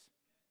hands.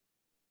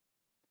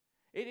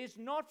 It is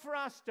not for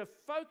us to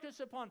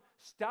focus upon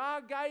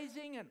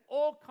stargazing and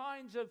all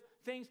kinds of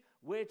things.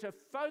 We're to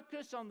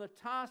focus on the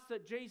task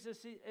that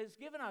Jesus has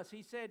given us.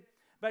 He said,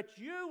 "But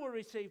you will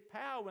receive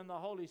power when the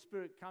Holy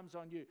Spirit comes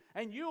on you,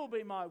 and you will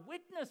be my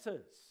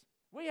witnesses."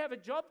 We have a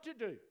job to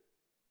do.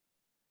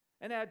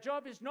 And our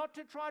job is not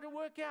to try to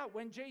work out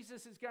when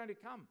Jesus is going to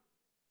come.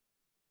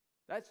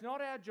 That's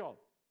not our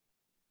job.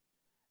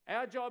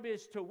 Our job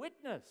is to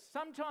witness.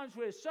 Sometimes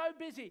we're so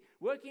busy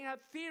working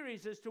out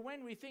theories as to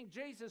when we think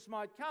Jesus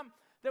might come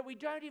that we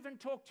don't even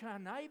talk to our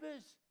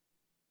neighbours.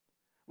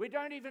 We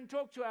don't even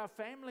talk to our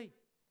family.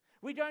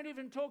 We don't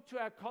even talk to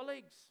our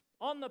colleagues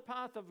on the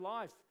path of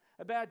life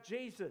about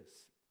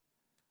Jesus.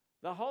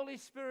 The Holy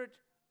Spirit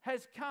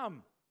has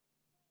come.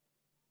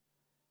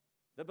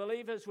 The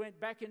believers went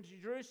back into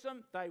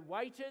Jerusalem. They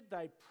waited.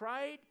 They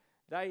prayed.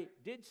 They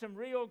did some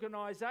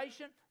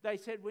reorganization. They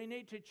said, "We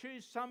need to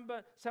choose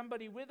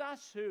somebody with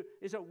us who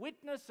is a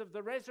witness of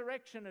the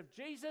resurrection of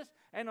Jesus."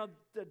 And on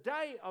the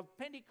day of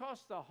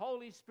Pentecost, the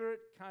Holy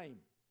Spirit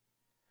came.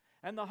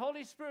 And the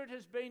Holy Spirit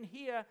has been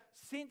here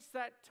since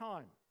that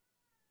time.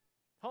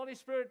 Holy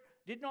Spirit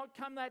did not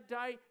come that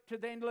day to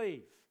then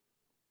leave.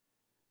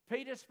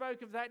 Peter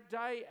spoke of that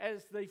day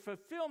as the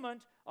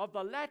fulfillment of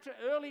the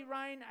early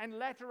rain and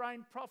latter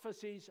rain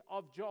prophecies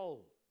of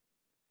Joel.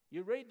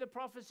 You read the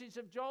prophecies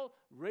of Joel,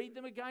 read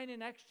them again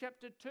in Acts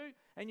chapter 2,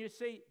 and you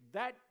see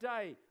that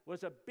day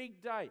was a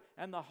big day,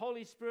 and the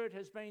Holy Spirit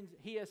has been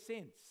here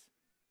since.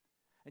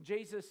 And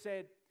Jesus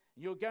said,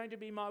 "You're going to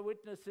be my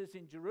witnesses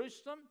in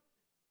Jerusalem,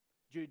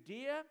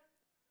 Judea,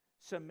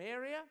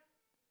 Samaria,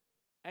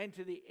 and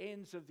to the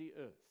ends of the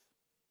earth."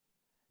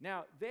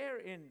 Now, there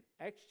in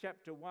Acts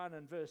chapter 1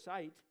 and verse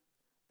 8,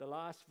 the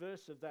last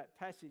verse of that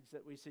passage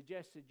that we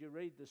suggested you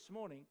read this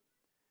morning,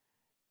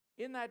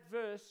 in that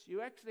verse,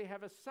 you actually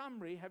have a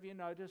summary, have you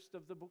noticed,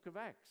 of the book of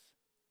Acts.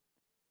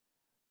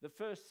 The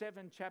first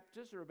 7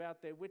 chapters are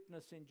about their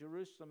witness in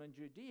Jerusalem and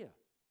Judea.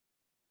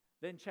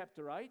 Then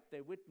chapter 8,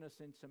 their witness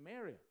in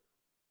Samaria.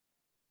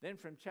 Then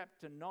from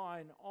chapter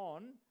 9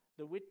 on,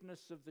 the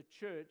witness of the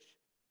church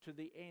to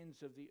the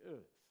ends of the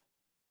earth.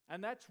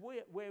 And that's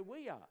where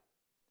we are.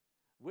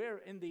 We're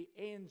in the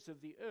ends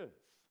of the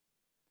earth.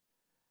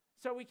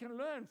 So we can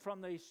learn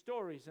from these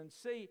stories and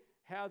see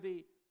how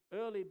the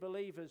early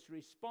believers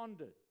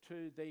responded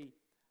to the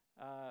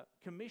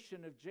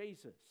commission of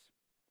Jesus.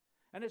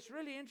 And it's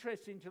really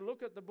interesting to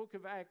look at the book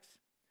of Acts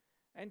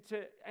and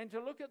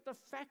to look at the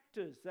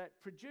factors that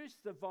produce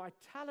the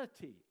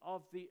vitality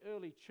of the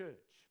early church.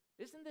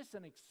 Isn't this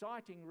an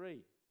exciting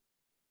read,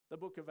 the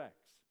book of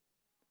Acts?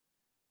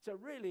 It's a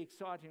really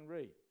exciting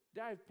read.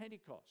 Day of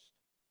Pentecost.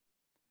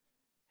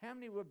 How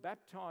many were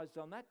baptized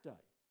on that day?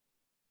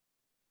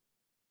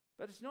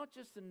 But it's not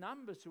just the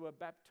numbers who were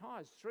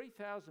baptized.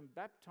 3,000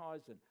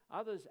 baptized and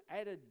others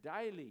added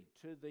daily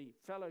to the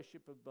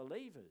fellowship of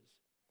believers.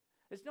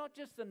 It's not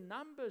just the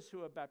numbers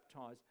who are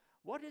baptized.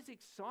 What is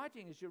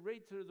exciting as you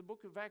read through the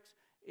book of Acts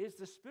is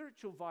the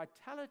spiritual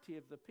vitality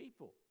of the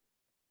people.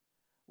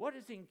 What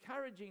is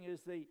encouraging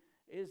is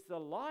the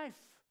life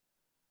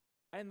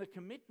and the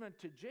commitment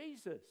to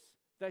Jesus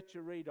that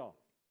you read of.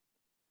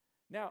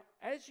 Now,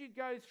 as you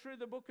go through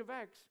the book of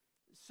Acts,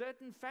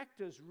 certain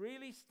factors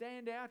really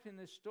stand out in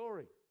this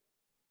story.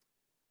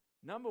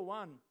 Number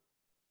one,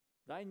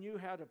 they knew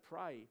how to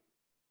pray.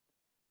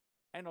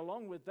 And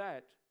along with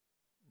that,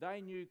 they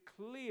knew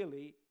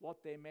clearly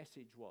what their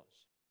message was.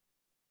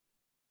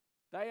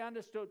 They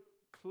understood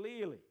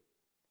clearly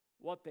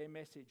what their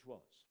message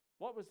was.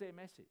 What was their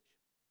message?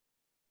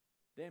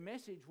 Their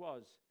message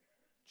was,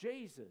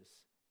 Jesus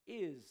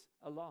is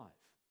alive.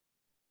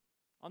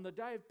 On the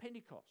day of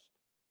Pentecost,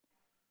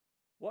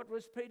 what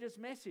was Peter's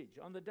message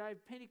on the day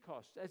of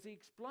Pentecost as he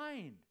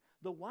explained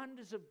the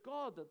wonders of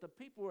God that the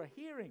people were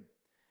hearing?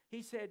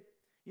 He said,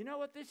 you know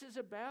what this is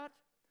about?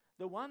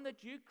 The one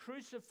that you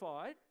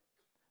crucified,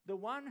 the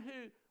one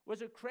who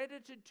was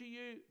accredited to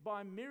you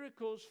by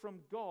miracles from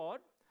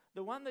God,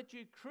 the one that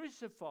you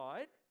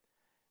crucified,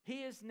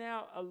 he is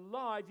now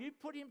alive. You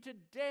put him to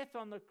death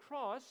on the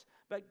cross,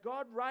 but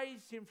God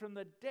raised him from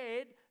the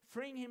dead,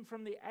 freeing him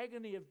from the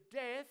agony of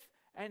death,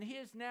 and he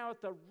is now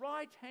at the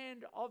right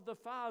hand of the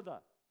Father.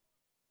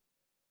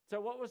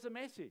 So what was the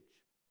message?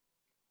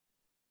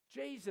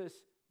 Jesus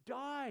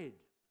died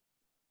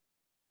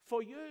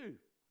for you.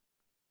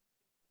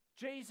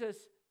 Jesus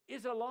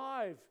is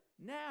alive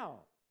now.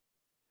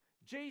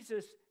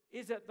 Jesus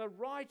is at the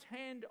right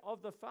hand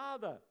of the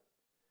Father.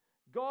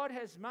 God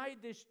has made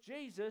this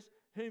Jesus,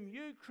 whom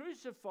you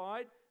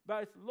crucified,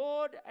 both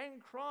Lord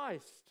and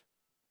Christ.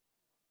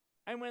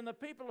 And when the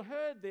people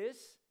heard this,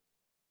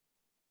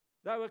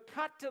 they were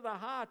cut to the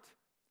heart,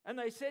 and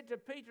they said to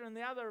Peter and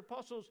the other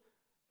apostles,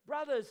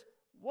 brothers,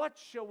 what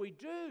shall we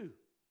do?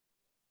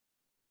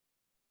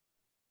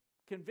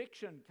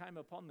 Conviction came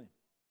upon them.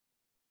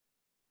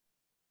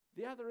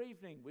 The other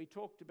evening, we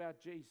talked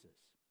about Jesus.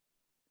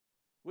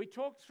 We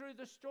talked through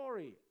the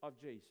story of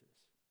Jesus.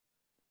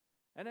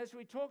 And as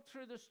we talked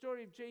through the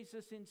story of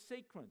Jesus in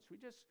sequence, we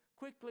just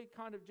quickly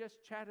kind of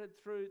just chatted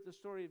through the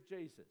story of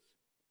Jesus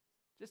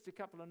just a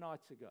couple of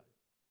nights ago.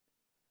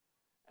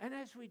 And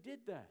as we did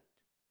that,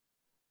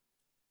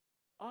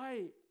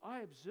 I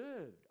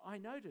observed, I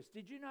noticed.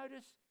 Did you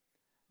notice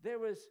there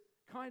was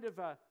kind of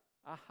a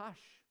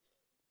hush?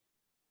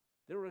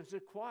 There was a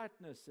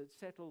quietness that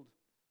settled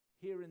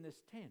here in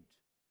this tent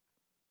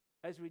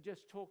as we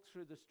just talked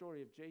through the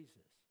story of Jesus.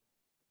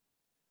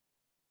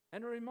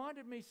 And it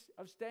reminded me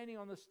of standing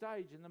on the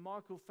stage in the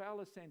Michael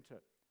Fowler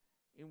Centre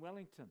in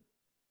Wellington.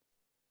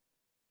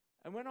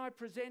 And when I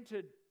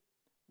presented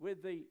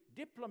with the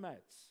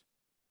diplomats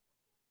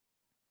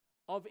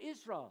of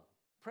Israel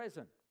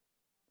present,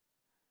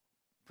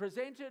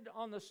 presented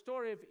on the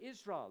story of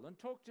Israel and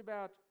talked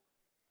about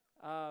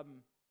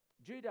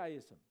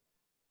Judaism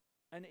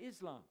and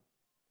Islam,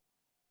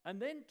 and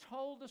then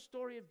told the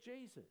story of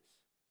Jesus,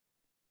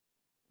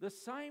 the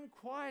same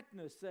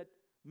quietness that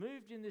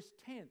moved in this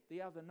tent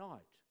the other night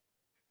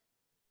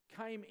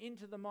came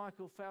into the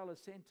Michael Fowler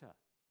Centre.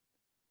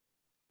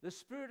 The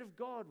Spirit of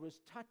God was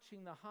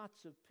touching the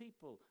hearts of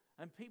people,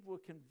 and people were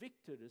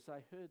convicted as they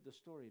heard the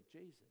story of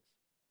Jesus.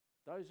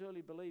 Those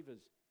early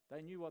believers,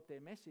 they knew what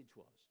their message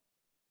was.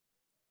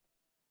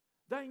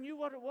 They knew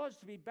what it was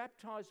to be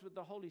baptized with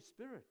the Holy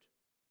Spirit.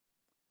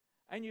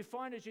 And you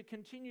find as you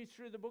continue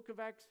through the book of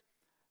Acts,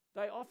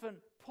 they often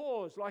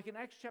pause, like in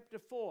Acts chapter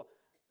 4,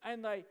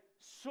 and they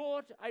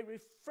sought a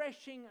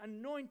refreshing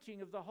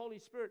anointing of the Holy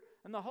Spirit.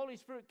 And the Holy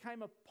Spirit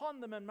came upon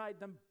them and made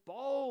them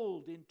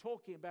bold in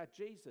talking about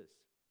Jesus.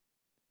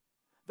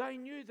 They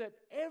knew that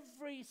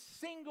every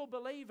single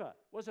believer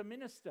was a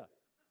minister.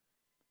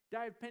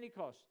 Day of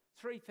Pentecost,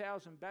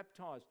 3,000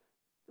 baptized.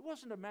 It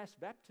wasn't a mass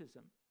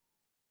baptism.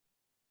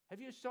 Have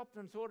you stopped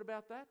and thought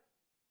about that?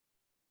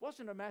 It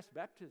wasn't a mass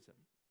baptism.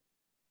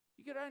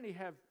 You could only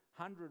have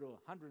 100 or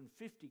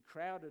 150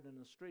 crowded in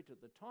the street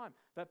at the time.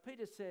 But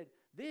Peter said,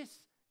 this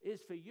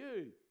is for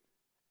you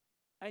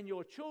and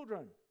your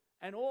children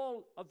and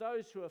all of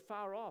those who are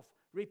far off.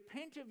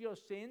 Repent of your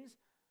sins.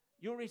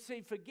 You'll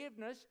receive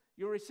forgiveness.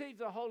 You'll receive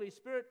the Holy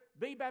Spirit.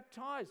 Be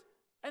baptized.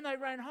 And they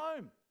ran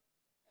home.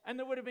 And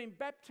there would have been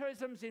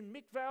baptisms in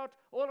mikvaot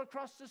all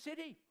across the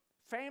city.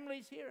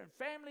 Families here and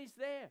families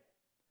there.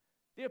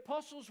 The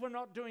apostles were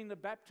not doing the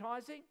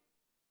baptizing.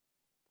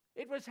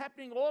 It was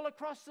happening all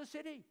across the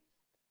city.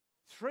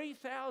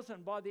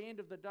 3,000 by the end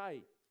of the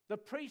day. The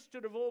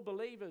priesthood of all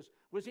believers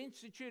was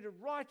instituted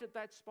right at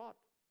that spot.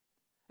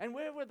 And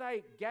where were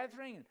they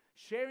gathering and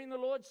sharing the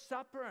Lord's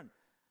Supper and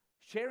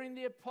sharing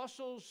the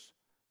apostles'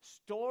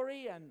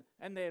 story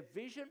and their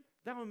vision?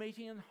 They were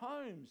meeting in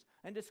homes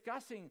and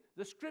discussing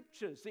the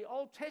scriptures, the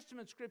Old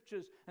Testament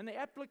scriptures, and the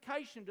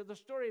application to the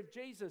story of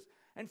Jesus.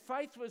 And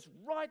faith was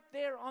right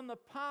there on the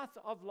path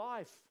of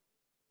life.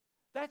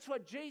 That's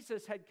what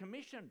Jesus had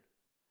commissioned.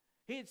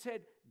 He had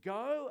said,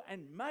 go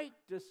and make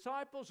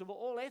disciples of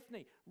all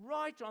ethnic,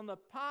 right on the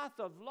path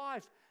of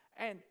life.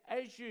 And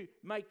as you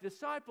make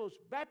disciples,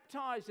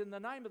 baptize in the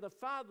name of the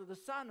Father, the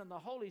Son, and the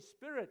Holy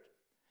Spirit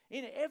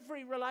in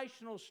every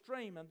relational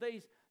stream. And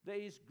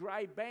these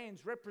grey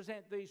bands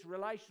represent these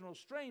relational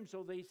streams,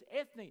 or these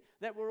ethnic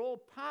that we're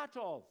all part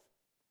of.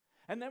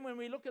 And then when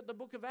we look at the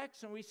book of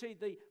Acts and we see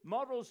the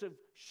models of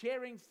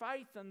sharing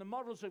faith and the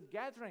models of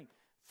gathering,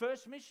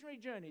 first missionary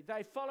journey,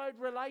 they followed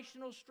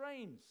relational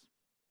streams.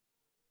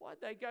 Why'd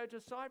they go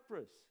to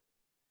Cyprus?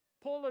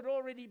 Paul had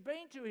already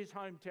been to his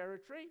home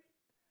territory.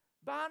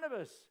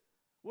 Barnabas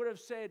would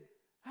have said,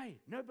 hey,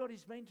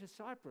 nobody's been to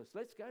Cyprus.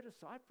 Let's go to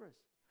Cyprus.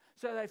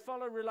 So they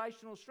follow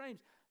relational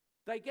streams.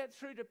 They get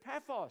through to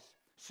Paphos.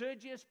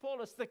 Sergius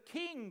Paulus, the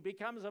king,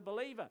 becomes a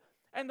believer.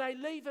 And they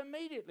leave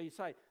immediately.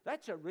 Say,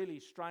 that's a really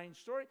strange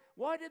story.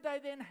 Why did they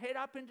then head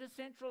up into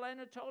central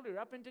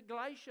Anatolia, up into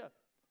Galatia?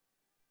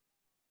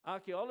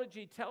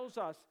 Archaeology tells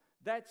us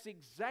that's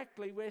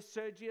exactly where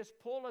Sergius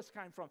Paulus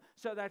came from.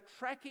 So they're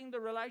tracking the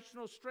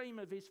relational stream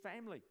of his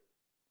family.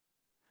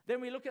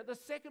 Then we look at the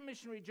second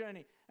missionary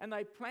journey, and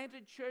they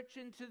planted church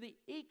into the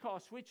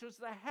Ecos, which was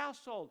the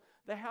household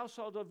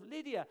of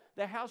Lydia,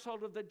 the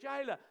household of the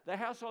jailer, the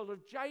household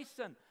of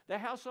Jason, the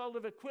household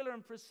of Aquila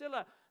and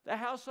Priscilla, the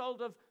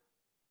household of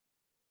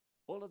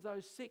all of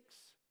those 6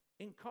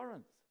 in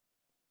Corinth.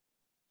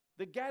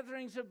 The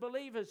gatherings of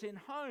believers in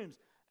homes.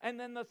 And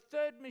then the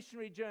third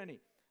missionary journey.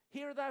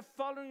 Here they're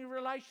following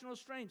relational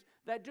streams.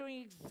 They're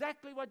doing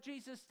exactly what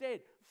Jesus said,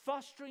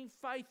 fostering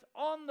faith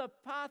on the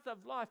path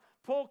of life.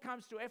 Paul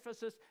comes to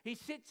Ephesus. He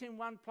sits in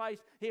one place.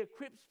 He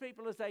equips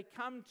people as they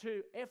come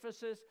to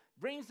Ephesus,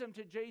 brings them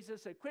to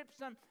Jesus, equips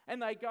them, and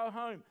they go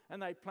home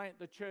and they plant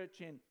the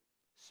church in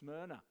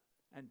Smyrna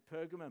and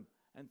Pergamum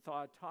and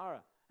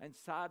Thyatira and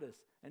Sardis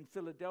and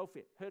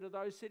Philadelphia. Heard of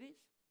those cities?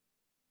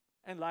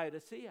 And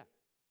Laodicea.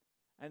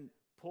 And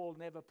Paul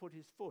never put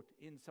his foot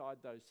inside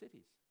those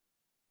cities.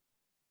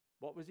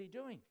 What was he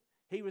doing?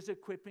 He was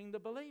equipping the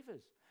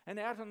believers. And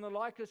out in the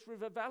Lycus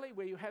River Valley,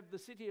 where you have the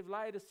city of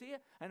Laodicea,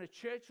 and a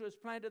church was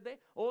planted there.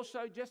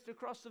 Also just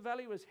across the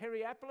valley was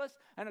Hierapolis,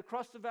 and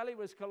across the valley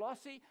was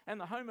Colossae, and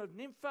the home of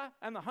Nympha,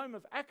 and the home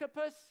of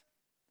Archippus.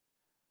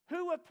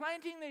 Who were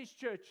planting these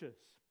churches?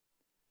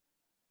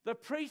 The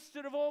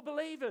priesthood of all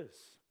believers.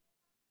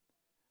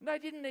 And they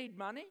didn't need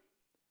money,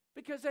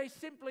 because they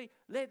simply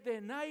led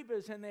their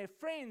neighbours and their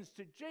friends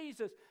to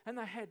Jesus, and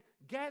they had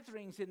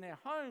gatherings in their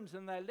homes,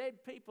 and they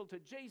led people to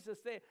Jesus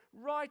there,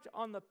 right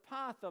on the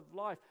path of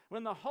life.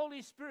 When the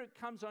Holy Spirit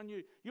comes on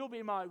you, you'll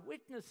be my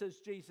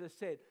witnesses, Jesus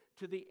said,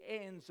 to the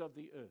ends of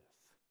the earth.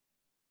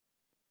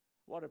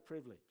 What a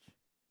privilege.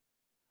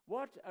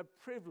 What a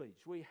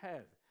privilege we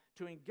have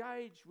to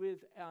engage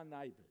with our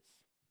neighbours,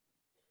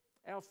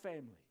 our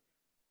family,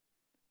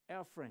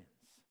 our friends.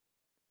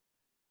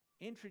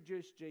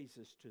 Introduce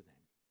Jesus to them.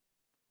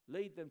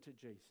 Lead them to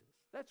Jesus.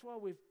 That's why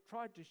we've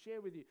tried to share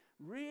with you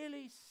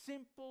really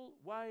simple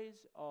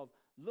ways of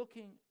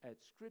looking at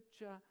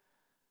Scripture.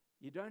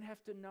 You don't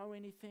have to know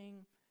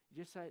anything.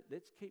 You just say,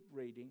 let's keep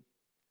reading,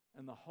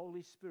 and the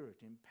Holy Spirit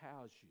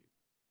empowers you.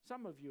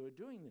 Some of you are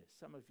doing this.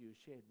 Some of you have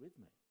shared with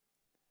me.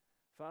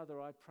 Father,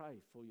 I pray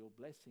for your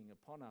blessing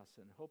upon us,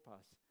 and help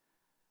us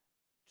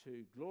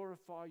to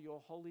glorify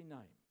your holy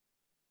name.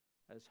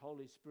 As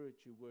Holy Spirit,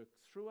 you work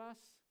through us,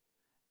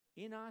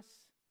 in us,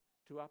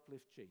 to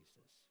uplift Jesus.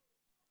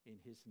 In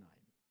his name,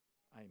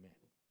 amen.